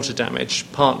suffer water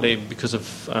damage, partly because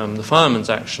of the fireman's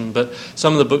action, but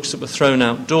some of the books that were thrown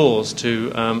outdoors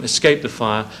to escape the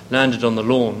fire landed on the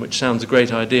lawn, which sounds a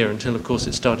great idea until, of course,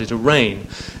 it started to rain.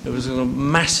 It was a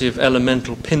massive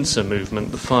elemental pincer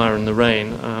movement, the fire and the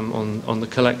rain, on the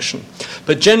collection.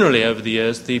 But generally, over the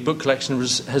years, the book collection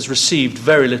has received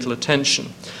very little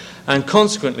attention. And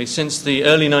consequently, since the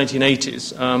early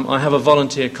 1980s, I have a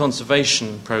volunteer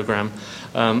conservation program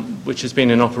which has been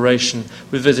in operation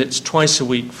with visits twice a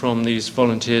week from these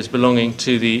volunteers belonging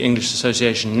to the English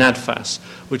Association NADFAS,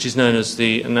 which is known as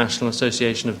the National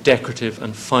Association of Decorative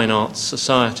and Fine Arts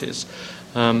Societies.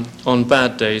 On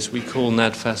bad days, we call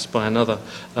NADFAS by another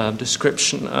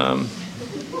description.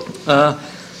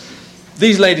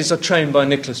 These ladies are trained by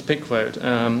Nicholas Pickwoad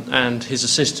and his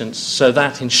assistants, so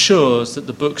that ensures that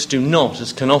the books do not,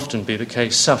 as can often be the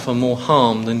case, suffer more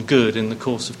harm than good in the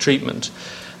course of treatment.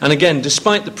 And again,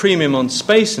 despite the premium on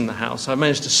space in the house, I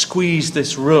managed to squeeze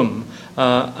this room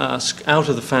out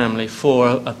of the family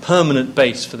for a permanent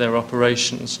base for their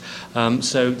operations.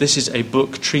 So this is a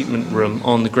book treatment room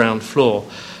on the ground floor.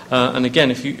 And again,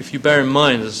 if you bear in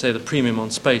mind, as I say, the premium on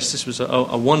space, this was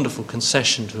a wonderful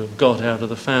concession to have got out of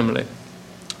the family.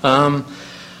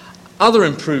 Other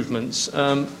improvements,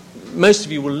 most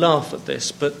of you will laugh at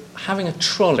this, but having a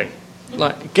trolley,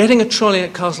 like getting a trolley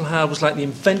at Castle Howard was like the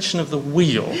invention of the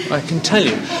wheel, I can tell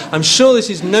you. I'm sure this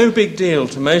is no big deal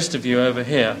to most of you over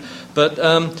here, but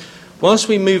whilst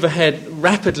we move ahead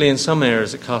rapidly in some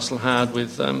areas at Castle Howard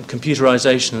with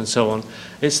computerisation and so on,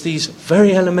 it's these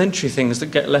very elementary things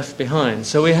that get left behind.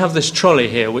 So we have this trolley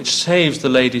here which saves the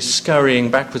ladies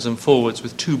scurrying backwards and forwards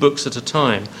with 2 books at a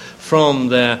time from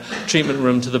their treatment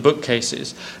room to the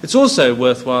bookcases. It's also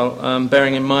worthwhile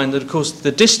bearing in mind that, of course,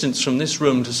 the distance from this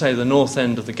room to, say, the north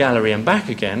end of the gallery and back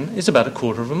again is about a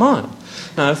quarter of a mile.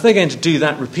 Now, if they're going to do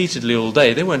that repeatedly all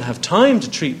day, they won't have time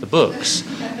to treat the books.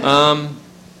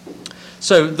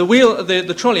 So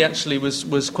the trolley actually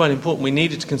was quite important. We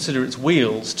needed to consider its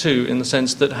wheels too, in the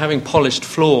sense that having polished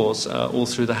floors all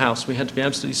through the house, we had to be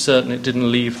absolutely certain it didn't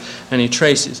leave any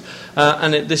traces.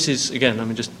 This is,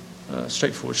 again, just a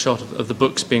straightforward shot of the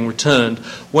books being returned.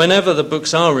 Whenever the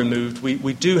books are removed,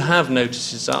 we do have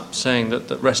notices up saying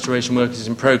that restoration work is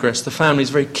in progress. The family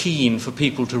is very keen for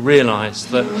people to realise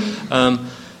that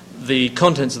the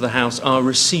contents of the house are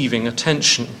receiving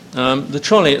attention. The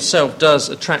trolley itself does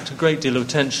attract a great deal of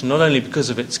attention, not only because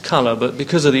of its colour, but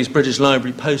because of these British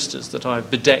Library posters that I've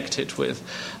bedecked it with,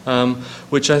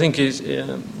 which I think is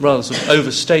rather sort of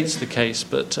overstates the case,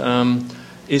 but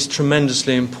is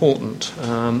tremendously important.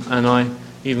 And I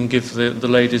even give the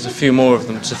ladies a few more of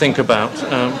them to think about.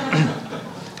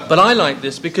 But I like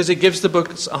this because it gives the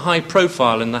books a high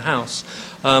profile in the house,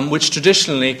 which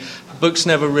traditionally books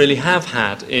never really have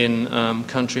had in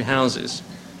country houses.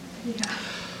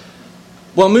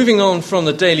 Well, moving on from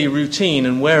the daily routine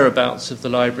and whereabouts of the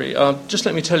library, just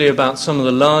let me tell you about some of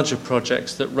the larger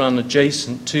projects that run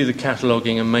adjacent to the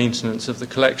cataloguing and maintenance of the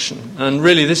collection. And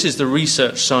really, this is the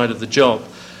research side of the job.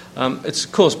 It's,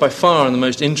 of course, by far the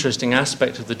most interesting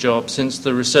aspect of the job, since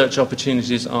the research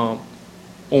opportunities are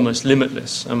almost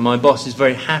limitless, and my boss is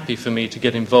very happy for me to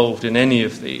get involved in any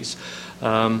of these.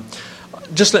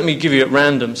 Just let me give you at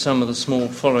random some of the small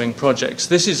following projects.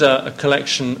 This is a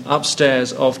collection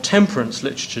upstairs of temperance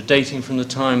literature dating from the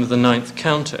time of the 9th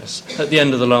Countess at the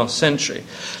end of the last century.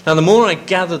 Now, the more I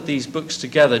gathered these books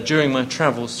together during my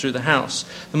travels through the house,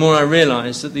 the more I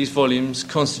realised that these volumes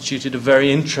constituted a very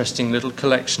interesting little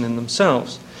collection in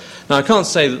themselves. Now, I can't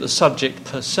say that the subject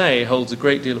per se holds a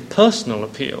great deal of personal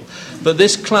appeal, but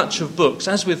this clutch of books,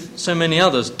 as with so many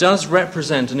others, does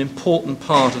represent an important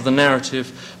part of the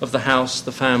narrative of the house,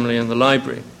 the family, and the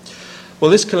library.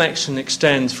 Well, this collection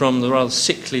extends from the rather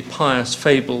sickly pious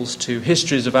fables to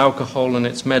histories of alcohol and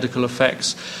its medical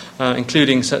effects,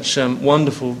 including such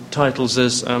wonderful titles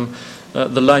as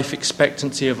The Life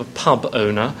Expectancy of a Pub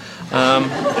Owner.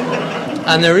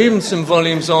 And there are even some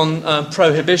volumes on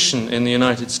prohibition in the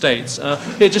United States.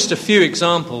 Here are just a few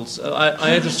examples.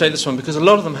 I illustrate this one because a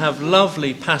lot of them have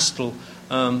lovely pastel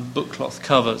bookcloth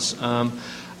covers,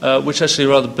 which actually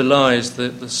rather belies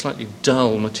the slightly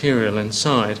dull material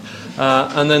inside.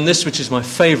 And then this, which is my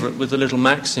favourite, with the little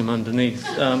maxim underneath: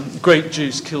 grape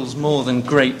juice kills more than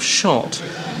grape shot.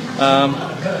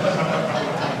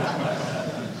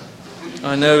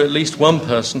 I know at least one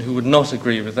person who would not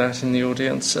agree with that in the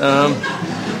audience. I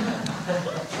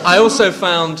also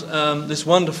found this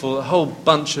wonderful, a whole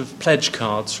bunch of pledge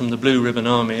cards from the Blue Ribbon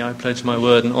Army. I pledge my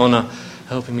word and honour,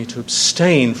 helping me to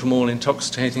abstain from all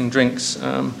intoxicating drinks.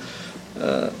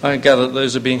 I gather that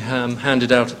those are being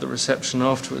handed out at the reception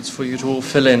afterwards for you to all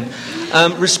fill in.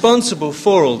 Responsible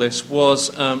for all this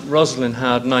was Rosalind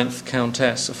Howard, 9th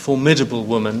Countess, a formidable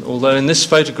woman, although in this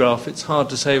photograph it's hard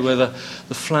to say whether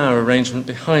the flower arrangement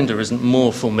behind her isn't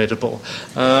more formidable.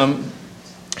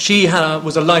 She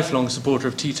was a lifelong supporter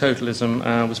of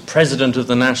teetotalism, was president of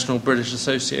the National British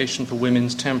Association for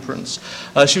Women's Temperance.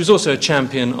 She was also a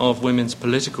champion of women's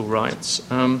political rights.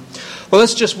 Well,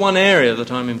 that's just one area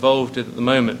that I'm involved in at the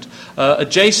moment.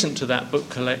 Adjacent to that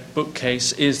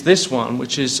bookcase is this one,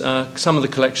 which is some of the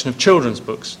collection of children's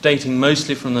books, dating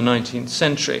mostly from the 19th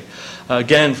century,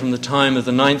 again from the time of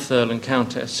the 9th Earl and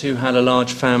Countess, who had a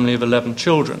large family of 11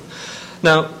 children.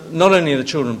 Now, not only are the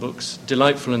children books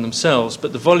delightful in themselves,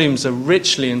 but the volumes are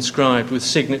richly inscribed with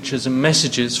signatures and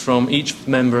messages from each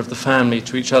member of the family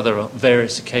to each other on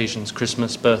various occasions,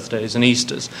 Christmas, birthdays, and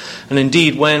Easters. And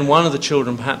indeed, when one of the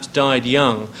children perhaps died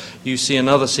young, you see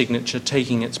another signature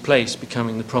taking its place,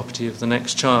 becoming the property of the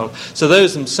next child. So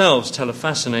those themselves tell a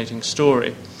fascinating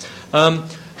story.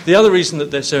 The other reason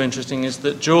that they're so interesting is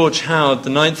that George Howard,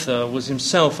 the 9th Earl, was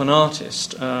himself an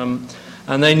artist.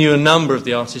 And they knew a number of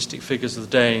the artistic figures of the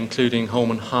day, including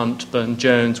Holman Hunt,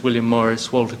 Burne-Jones, William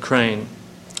Morris, Walter Crane.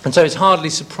 And so it's hardly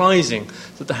surprising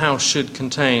that the house should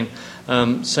contain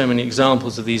so many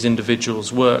examples of these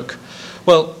individuals' work.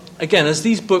 Well, again, as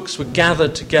these books were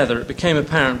gathered together, it became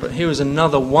apparent, but here was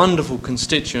another wonderful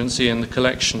constituency in the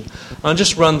collection. I'll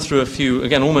just run through a few,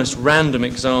 again, almost random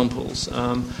examples.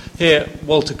 Here,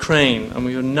 Walter Crane, and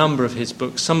we have a number of his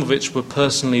books, some of which were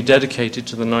personally dedicated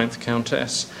to the 9th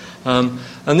Countess.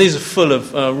 And these are full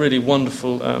of really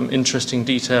wonderful, interesting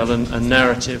detail and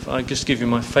narrative. I just give you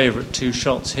my favourite two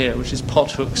shots here, which is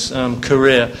Pothook's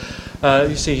career.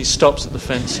 You see he stops at the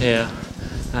fence here,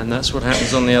 and that's what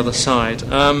happens on the other side.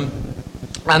 And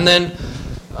then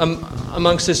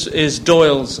amongst this is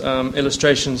Doyle's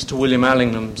illustrations to William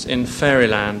Allingham's In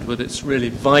Fairyland, with its really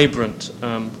vibrant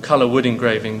colour wood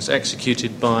engravings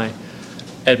executed by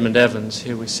Edmund Evans.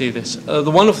 Here we see this.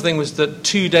 The wonderful thing was that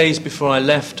 2 days before I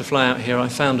left to fly out here, I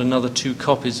found another 2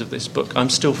 copies of this book. I'm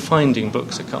still finding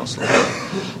books at Castle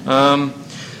Hill.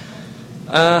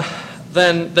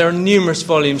 Then there are numerous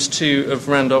volumes too of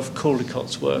Randolph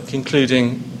Caldecott's work,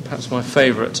 including perhaps my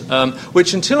favourite,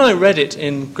 which until I read it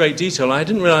in great detail, I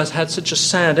didn't realise had such a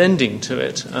sad ending to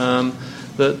it,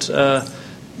 that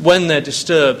when they're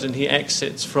disturbed and he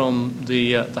exits from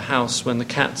the house when the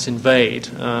cats invade,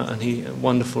 and a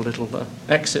wonderful little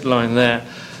exit line there,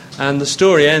 and the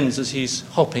story ends as he's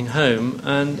hopping home,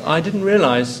 and I didn't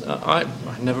realise, I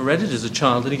never read it as a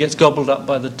child, that he gets gobbled up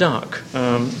by the duck,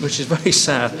 which is very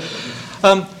sad.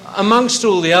 Amongst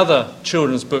all the other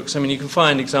children's books, I mean, you can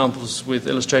find examples with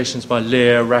illustrations by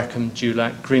Lear, Rackham,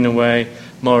 Dulac, Greenaway,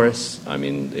 Morris. I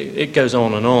mean, it goes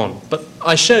on and on. But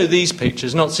I show these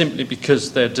pictures not simply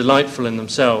because they're delightful in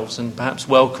themselves and perhaps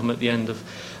welcome at the end of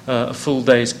a full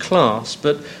day's class,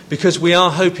 but because we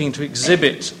are hoping to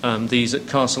exhibit these at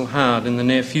Castle Howard in the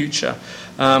near future,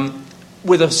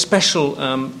 with a special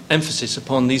emphasis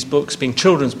upon these books being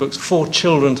children's books for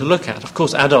children to look at. Of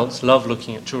course, adults love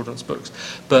looking at children's books,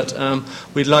 but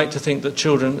we'd like to think that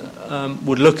children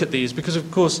would look at these because,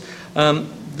 of course,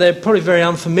 they're probably very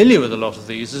unfamiliar with a lot of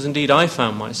these, as indeed I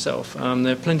found myself.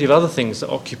 There are plenty of other things that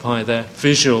occupy their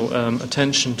visual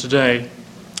attention today,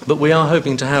 but we are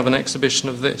hoping to have an exhibition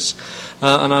of this.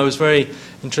 And I was very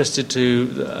interested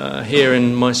to hear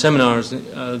in my seminars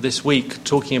this week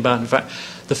talking about, in fact,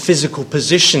 the physical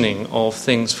positioning of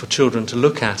things for children to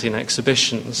look at in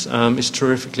exhibitions is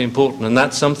terrifically important, and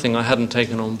that's something I hadn't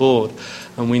taken on board.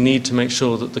 And we need to make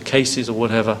sure that the cases or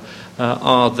whatever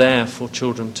are there for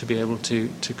children to be able to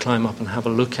climb up and have a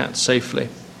look at safely.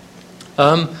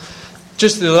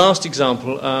 Just the last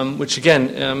example, which again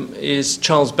is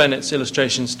Charles Bennett's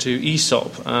illustrations to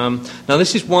Aesop. Now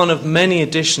this is one of many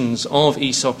editions of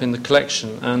Aesop in the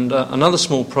collection, and another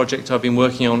small project I've been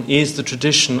working on is the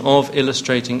tradition of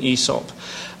illustrating Aesop.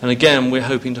 And again, we're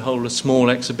hoping to hold a small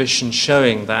exhibition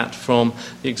showing that from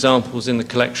the examples in the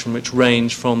collection, which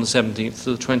range from the 17th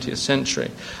to the 20th century.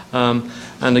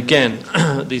 And again,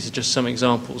 these are just some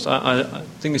examples. I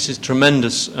think this is a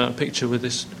tremendous picture with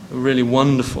this really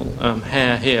wonderful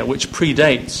hare here, which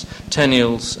predates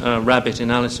Tenniel's rabbit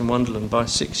in Alice in Wonderland by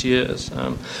 6 years.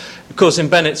 Of course, in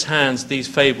Bennett's hands, these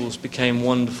fables became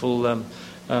wonderful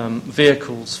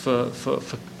vehicles for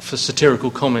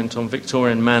satirical comment on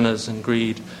Victorian manners and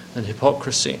greed and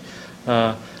hypocrisy.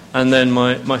 And then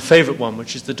my favourite one,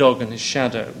 which is the dog and his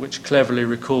shadow, which cleverly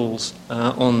recalls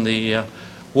on the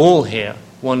wall here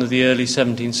one of the early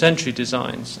 17th century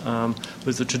designs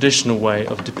with the traditional way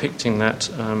of depicting that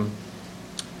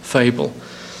fable.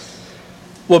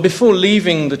 Well, before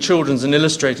leaving the children's and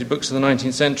illustrated books of the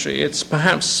 19th century, it's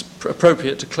perhaps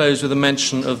appropriate to close with a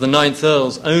mention of the Ninth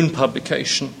Earl's own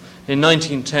publication. In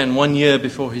 1910, 1 year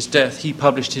before his death, he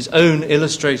published his own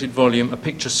illustrated volume, A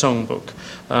Picture Songbook,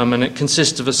 and it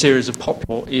consists of a series of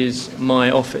popular. Is my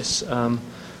office,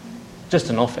 just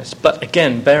an office. But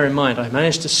again, bear in mind, I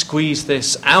managed to squeeze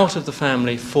this out of the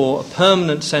family for a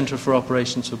permanent centre for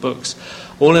operations for books.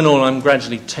 All in all, I'm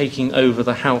gradually taking over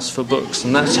the house for books,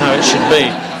 and that's how it should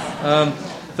be.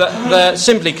 They're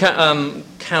simply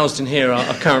housed in here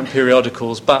are current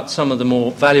periodicals, but some of the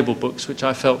more valuable books which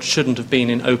I felt shouldn't have been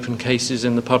in open cases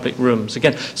in the public rooms.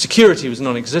 Again, security was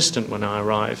non-existent when I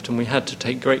arrived, and we had to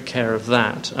take great care of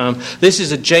that. This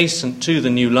is adjacent to the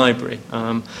new library,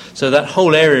 so that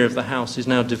whole area of the house is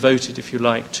now devoted, if you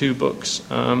like, to books.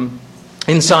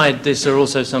 Inside this are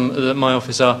also some, my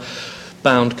office are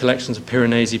bound collections of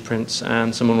Piranesi prints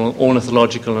and some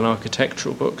ornithological and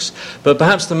architectural books. But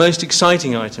perhaps the most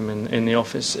exciting item in the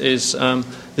office is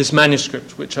this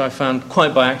manuscript, which I found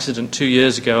quite by accident 2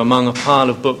 years ago among a pile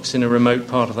of books in a remote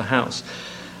part of the house.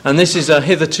 And this is a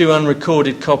hitherto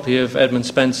unrecorded copy of Edmund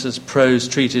Spenser's prose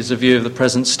treatise, A View of the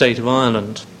Present State of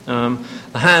Ireland.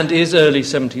 The hand is early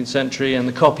 17th century, and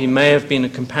the copy may have been a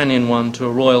companion one to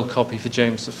a royal copy for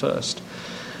James I.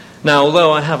 Now,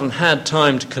 although I haven't had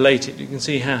time to collate it, you can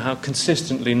see how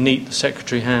consistently neat the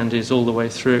secretary hand is all the way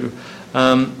through.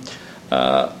 I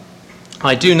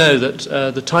do know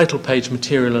that the title page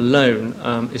material alone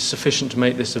is sufficient to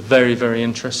make this a very, very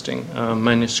interesting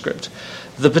manuscript.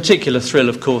 The particular thrill,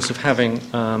 of course, of having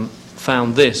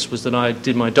found this was that I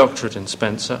did my doctorate in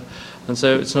Spenser, and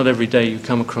so it's not every day you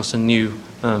come across a new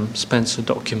Spenser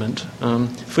document.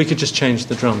 If we could just change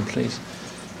the drum, please.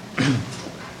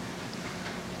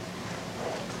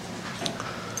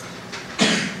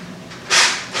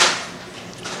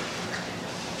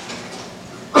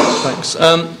 Thanks.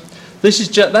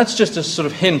 That's just a sort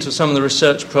of hint of some of the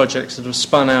research projects that have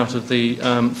spun out of the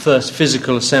first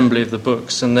physical assembly of the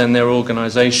books and then their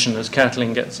organisation as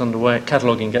cataloguing gets underway.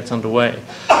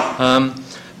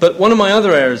 But one of my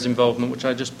other areas of involvement, which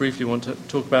I just briefly want to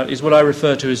talk about, is what I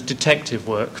refer to as detective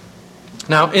work.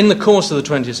 Now, in the course of the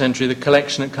 20th century, the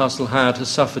collection at Castle Howard has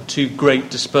suffered two great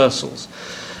dispersals.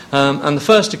 And the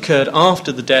first occurred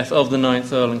after the death of the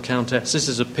Ninth Earl and Countess. This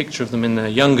is a picture of them in their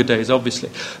younger days, obviously.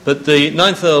 But the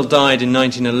Ninth Earl died in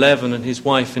 1911 and his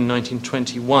wife in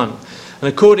 1921. And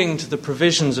according to the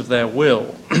provisions of their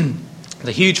will,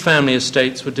 the huge family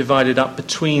estates were divided up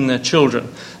between their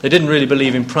children. They didn't really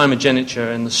believe in primogeniture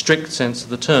in the strict sense of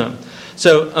the term.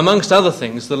 So, amongst other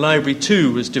things, the library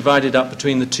too was divided up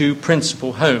between the two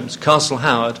principal homes, Castle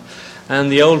Howard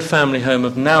and the old family home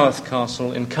of Naworth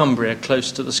Castle in Cumbria,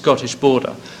 close to the Scottish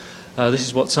border. This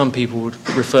is what some people would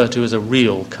refer to as a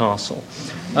real castle.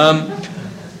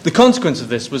 The consequence of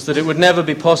this was that it would never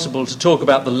be possible to talk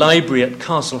about the library at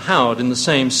Castle Howard in the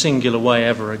same singular way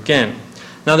ever again.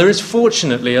 Now, there is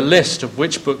fortunately a list of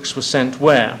which books were sent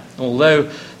where,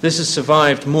 although this has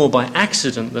survived more by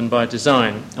accident than by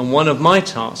design, and one of my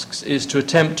tasks is to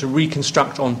attempt to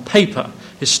reconstruct on paper,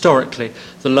 historically,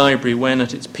 the library when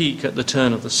at its peak at the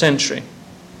turn of the century.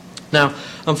 Now,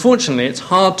 unfortunately, it's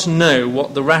hard to know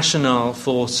what the rationale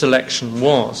for selection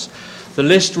was. The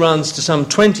list runs to some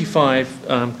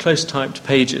 25 close-typed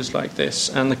pages like this,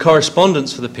 and the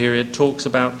correspondence for the period talks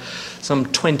about some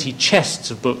 20 chests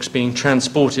of books being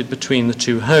transported between the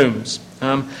two homes.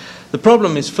 The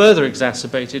problem is further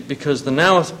exacerbated because the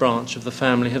Naworth branch of the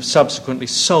family have subsequently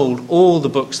sold all the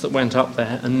books that went up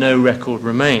there, and no record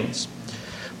remains.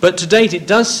 But to date, it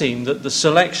does seem that the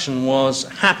selection was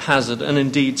haphazard and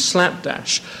indeed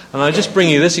slapdash. And I just bring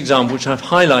you this example, which I've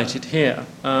highlighted here,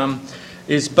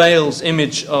 is Bale's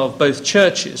image of both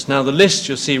churches. Now, the list,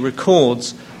 you'll see,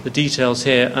 records the details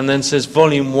here and then says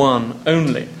Volume 1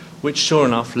 only, which, sure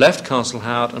enough, left Castle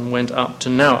Howard and went up to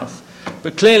Naworth.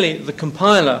 But clearly, the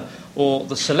compiler, or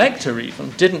the selector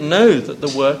even, didn't know that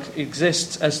the work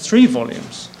exists as 3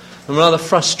 volumes. And rather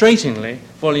frustratingly,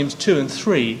 Volumes 2 and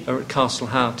 3 are at Castle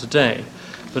Howard today.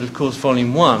 But of course,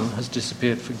 Volume 1 has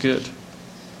disappeared for good.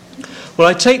 Well,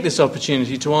 I take this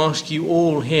opportunity to ask you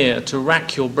all here to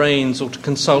rack your brains or to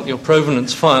consult your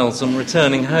provenance files on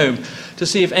returning home to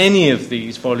see if any of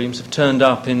these volumes have turned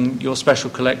up in your special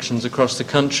collections across the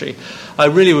country. I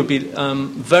really would be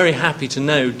very happy to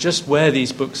know just where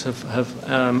these books have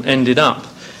ended up.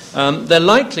 They're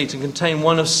likely to contain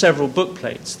one of several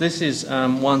bookplates. This is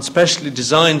one specially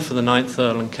designed for the 9th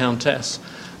Earl and Countess,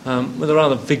 with a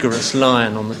rather vigorous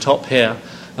lion on the top here,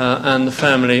 and the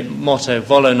family motto,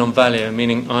 Volo non valeo,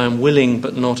 meaning I am willing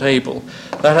but not able.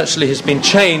 That actually has been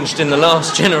changed in the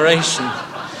last generation.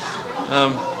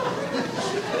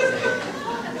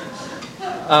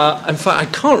 In fact, I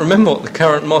can't remember what the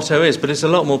current motto is, but it's a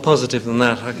lot more positive than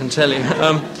that, I can tell you.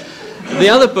 The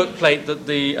other bookplate that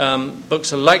the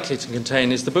books are likely to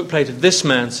contain is the bookplate of this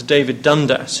man, Sir David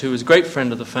Dundas, who was a great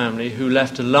friend of the family, who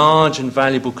left a large and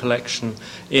valuable collection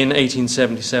in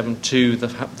 1877 to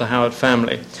the Howard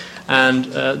family. And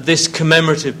this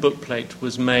commemorative bookplate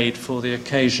was made for the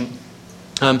occasion.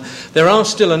 There are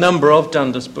still a number of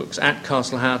Dundas books at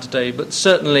Castle Howard today, but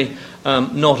certainly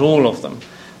not all of them.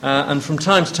 And from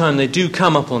time to time they do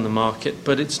come up on the market,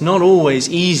 but it's not always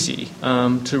easy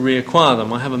to reacquire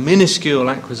them. I have a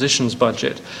minuscule acquisitions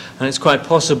budget, and it's quite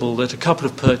possible that a couple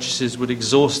of purchases would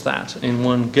exhaust that in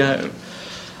one go.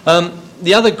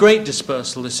 The other great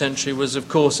dispersal this century was, of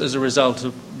course, as a result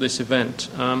of this event.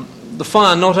 The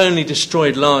fire not only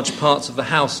destroyed large parts of the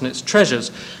house and its treasures,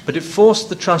 but it forced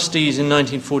the trustees in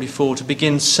 1944 to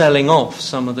begin selling off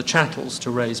some of the chattels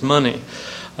to raise money.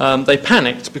 They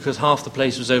panicked because half the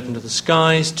place was open to the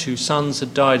skies, 2 sons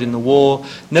had died in the war,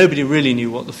 nobody really knew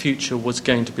what the future was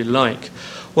going to be like.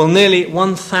 Well, nearly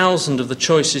 1,000 of the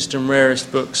choicest and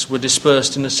rarest books were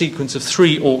dispersed in a sequence of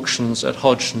 3 auctions at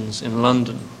Hodgson's in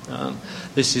London.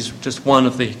 This is just one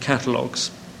of the catalogues.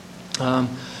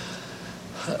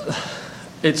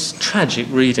 It's tragic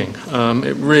reading,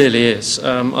 it really is.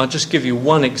 I'll just give you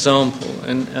one example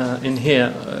in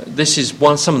here. This is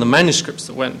some of the manuscripts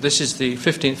that went. This is the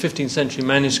 15th century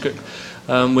manuscript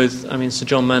with, Sir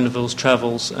John Mandeville's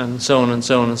travels and so on and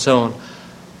so on and so on.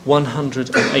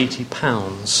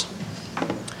 £180.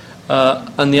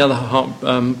 And the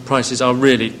other prices are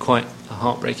really quite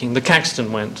heartbreaking. The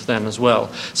Caxton went then as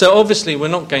well. So obviously we're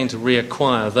not going to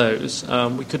reacquire those.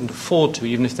 We couldn't afford to,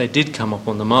 even if they did come up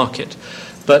on the market.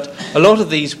 But a lot of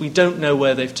these, we don't know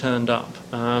where they've turned up.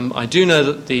 I do know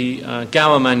that the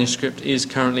Gower manuscript is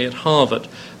currently at Harvard.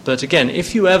 But again,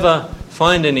 if you ever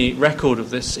find any record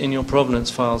of this in your provenance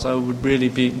files, I would really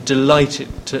be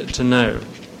delighted to know.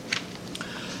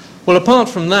 Well, apart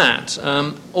from that,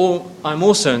 I'm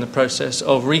also in the process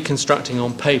of reconstructing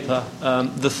on paper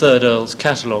the Third Earl's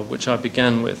catalogue, which I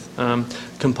began with,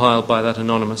 compiled by that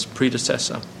anonymous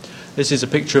predecessor. This is a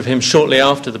picture of him shortly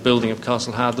after the building of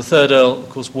Castle Howard. The Third Earl, of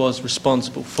course, was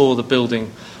responsible for the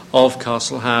building of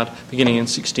Castle Howard beginning in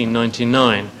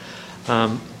 1699.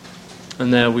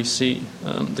 And there we see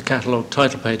the catalogue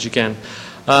title page again.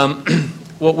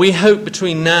 What we hope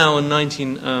between now and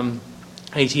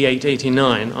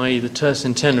 1988-89, i.e. the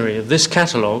tercentenary of this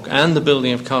catalogue and the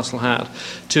building of Castle Howard,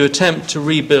 to attempt to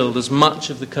rebuild as much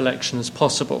of the collection as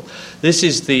possible. This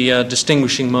is the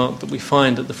distinguishing mark that we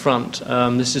find at the front.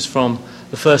 This is from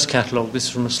the first catalogue. This is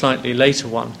from a slightly later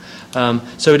one.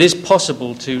 So it is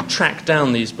possible to track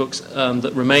down these books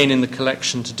that remain in the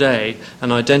collection today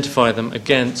and identify them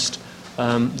against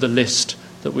the list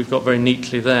that we've got very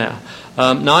neatly there.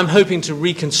 Now, I'm hoping to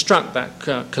reconstruct that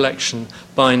collection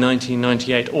by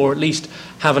 1998, or at least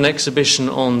have an exhibition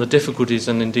on the difficulties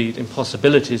and indeed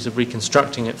impossibilities of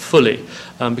reconstructing it fully,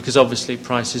 because obviously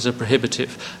prices are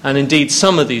prohibitive. And indeed,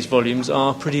 some of these volumes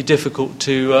are pretty difficult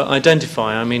to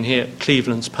identify. I mean, here,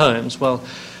 Cleveland's Poems, well,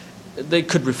 they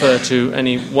could refer to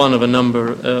any one of a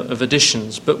number of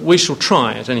editions, but we shall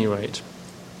try at any rate.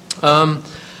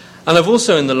 And I've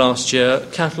also, in the last year,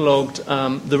 catalogued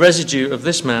the residue of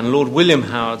this man, Lord William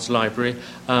Howard's library,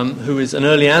 who is an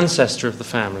early ancestor of the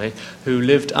family, who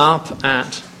lived up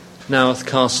at Naworth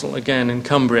Castle, again in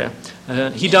Cumbria.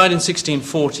 He died in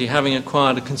 1640, having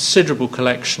acquired a considerable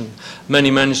collection. Many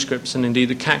manuscripts and indeed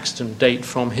the Caxton date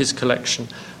from his collection.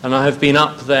 And I have been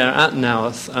up there at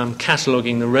Naworth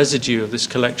cataloguing the residue of this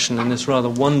collection in this rather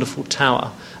wonderful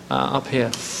tower up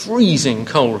here. Freezing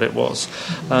cold it was.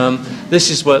 This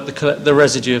is what the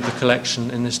residue of the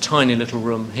collection in this tiny little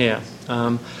room here.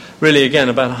 Really, again,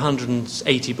 about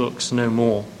 180 books, no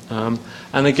more. And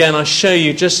again, I show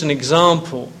you just an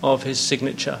example of his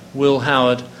signature, Will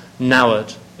Howard,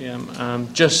 Noward,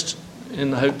 just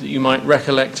in the hope that you might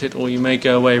recollect it or you may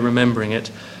go away remembering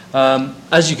it.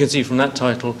 As you can see from that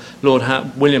title, Lord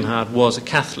William Howard was a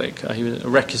Catholic. He was a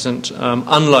recusant,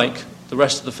 unlike the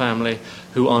rest of the family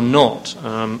who are not.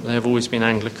 They have always been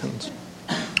Anglicans.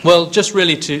 Well, just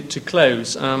really to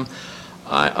close,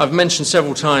 I've mentioned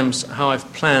several times how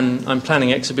I'm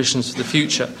planning exhibitions for the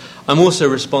future. I'm also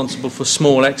responsible for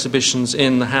small exhibitions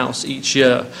in the house each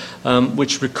year,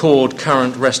 which record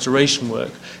current restoration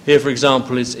work. Here, for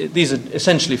example, these are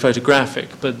essentially photographic,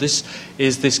 but this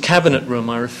is this cabinet room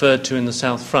I referred to in the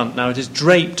south front. Now, it is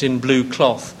draped in blue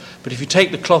cloth, but if you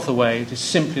take the cloth away, it is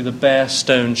simply the bare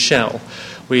stone shell.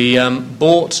 We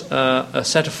bought a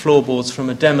set of floorboards from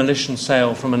a demolition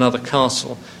sale from another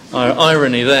castle.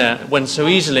 Irony there, when so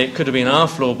easily it could have been our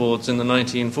floorboards in the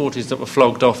 1940s that were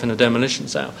flogged off in a demolition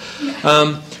sale.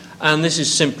 And this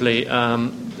is simply,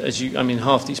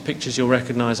 half these pictures you'll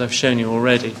recognise I've shown you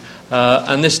already.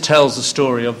 And this tells the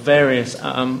story of various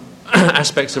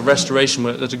aspects of restoration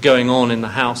work that are going on in the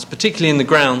house, particularly in the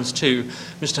grounds too.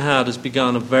 Mr. Howard has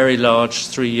begun a very large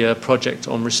 3-year project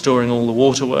on restoring all the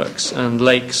waterworks and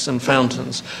lakes and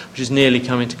fountains, which is nearly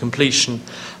coming to completion.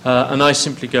 And I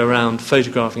simply go around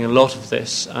photographing a lot of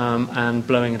this and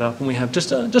blowing it up. And we have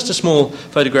just a small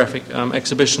photographic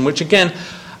exhibition, which again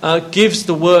gives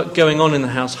the work going on in the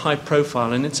house high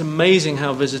profile, and it's amazing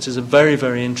how visitors are very,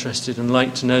 very interested and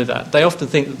like to know that. They often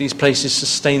think that these places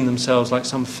sustain themselves like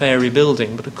some fairy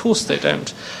building, but of course they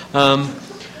don't.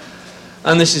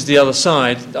 And this is the other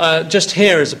side. Just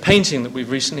here is a painting that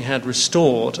we've recently had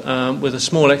restored with a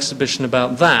small exhibition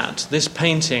about that. This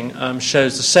painting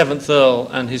shows the 7th Earl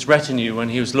and his retinue when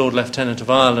he was Lord Lieutenant of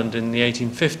Ireland in the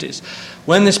 1850s.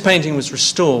 When this painting was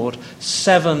restored,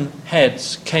 7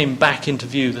 heads came back into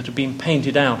view that had been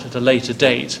painted out at a later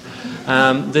date.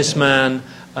 This man,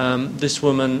 this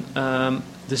woman,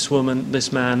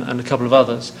 this man, and a couple of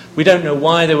others. We don't know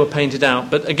why they were painted out,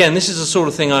 but again, this is the sort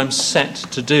of thing I'm set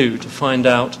to do, to find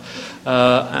out,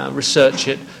 research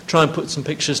it, try and put some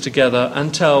pictures together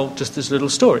and tell just this little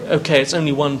story. Okay, it's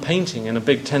only one painting in a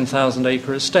big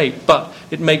 10,000-acre estate, but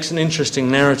it makes an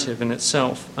interesting narrative in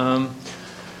itself.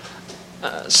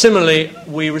 Similarly,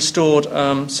 we restored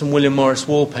some William Morris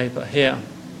wallpaper here.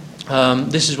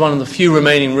 This is one of the few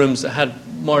remaining rooms that had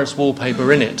Morris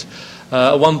wallpaper in it.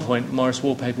 At one point, Morris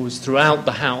wallpaper was throughout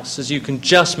the house. As you can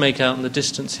just make out in the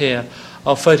distance here,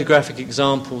 are photographic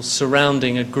examples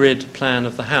surrounding a grid plan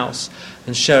of the house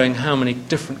and showing how many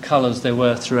different colours there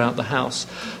were throughout the house.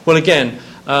 Well, again,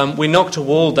 we knocked a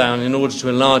wall down in order to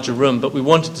enlarge a room, but we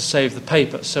wanted to save the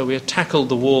paper, so we tackled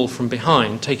the wall from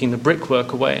behind, taking the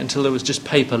brickwork away until there was just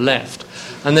paper left,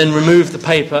 and then removed the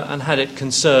paper and had it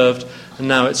conserved, and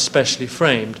now it's specially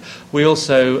framed. We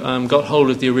also got hold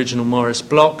of the original Morris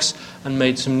blocks and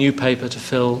made some new paper to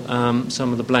fill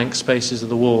some of the blank spaces of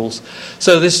the walls.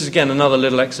 So this is, again, another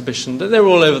little exhibition. They're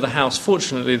all over the house.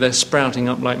 Fortunately, they're sprouting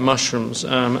up like mushrooms.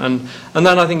 And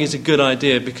that, I think, is a good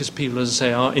idea because people, as I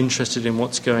say, are interested in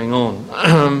what's going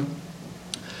on.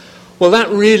 Well, that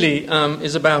really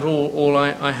is about all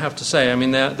I have to say. I mean,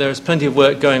 there is plenty of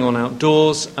work going on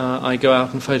outdoors. I go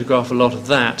out and photograph a lot of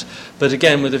that. But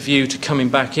again, with a view to coming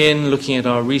back in, looking at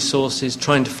our resources,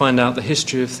 trying to find out the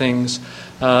history of things,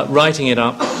 writing it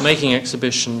up, making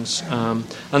exhibitions. And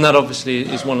that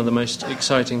obviously is one of the most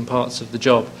exciting parts of the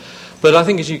job. But I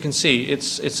think, as you can see,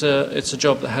 it's a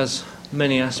job that has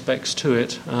many aspects to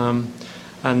it. And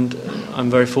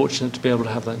I'm very fortunate to be able to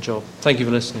have that job. Thank you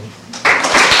for listening.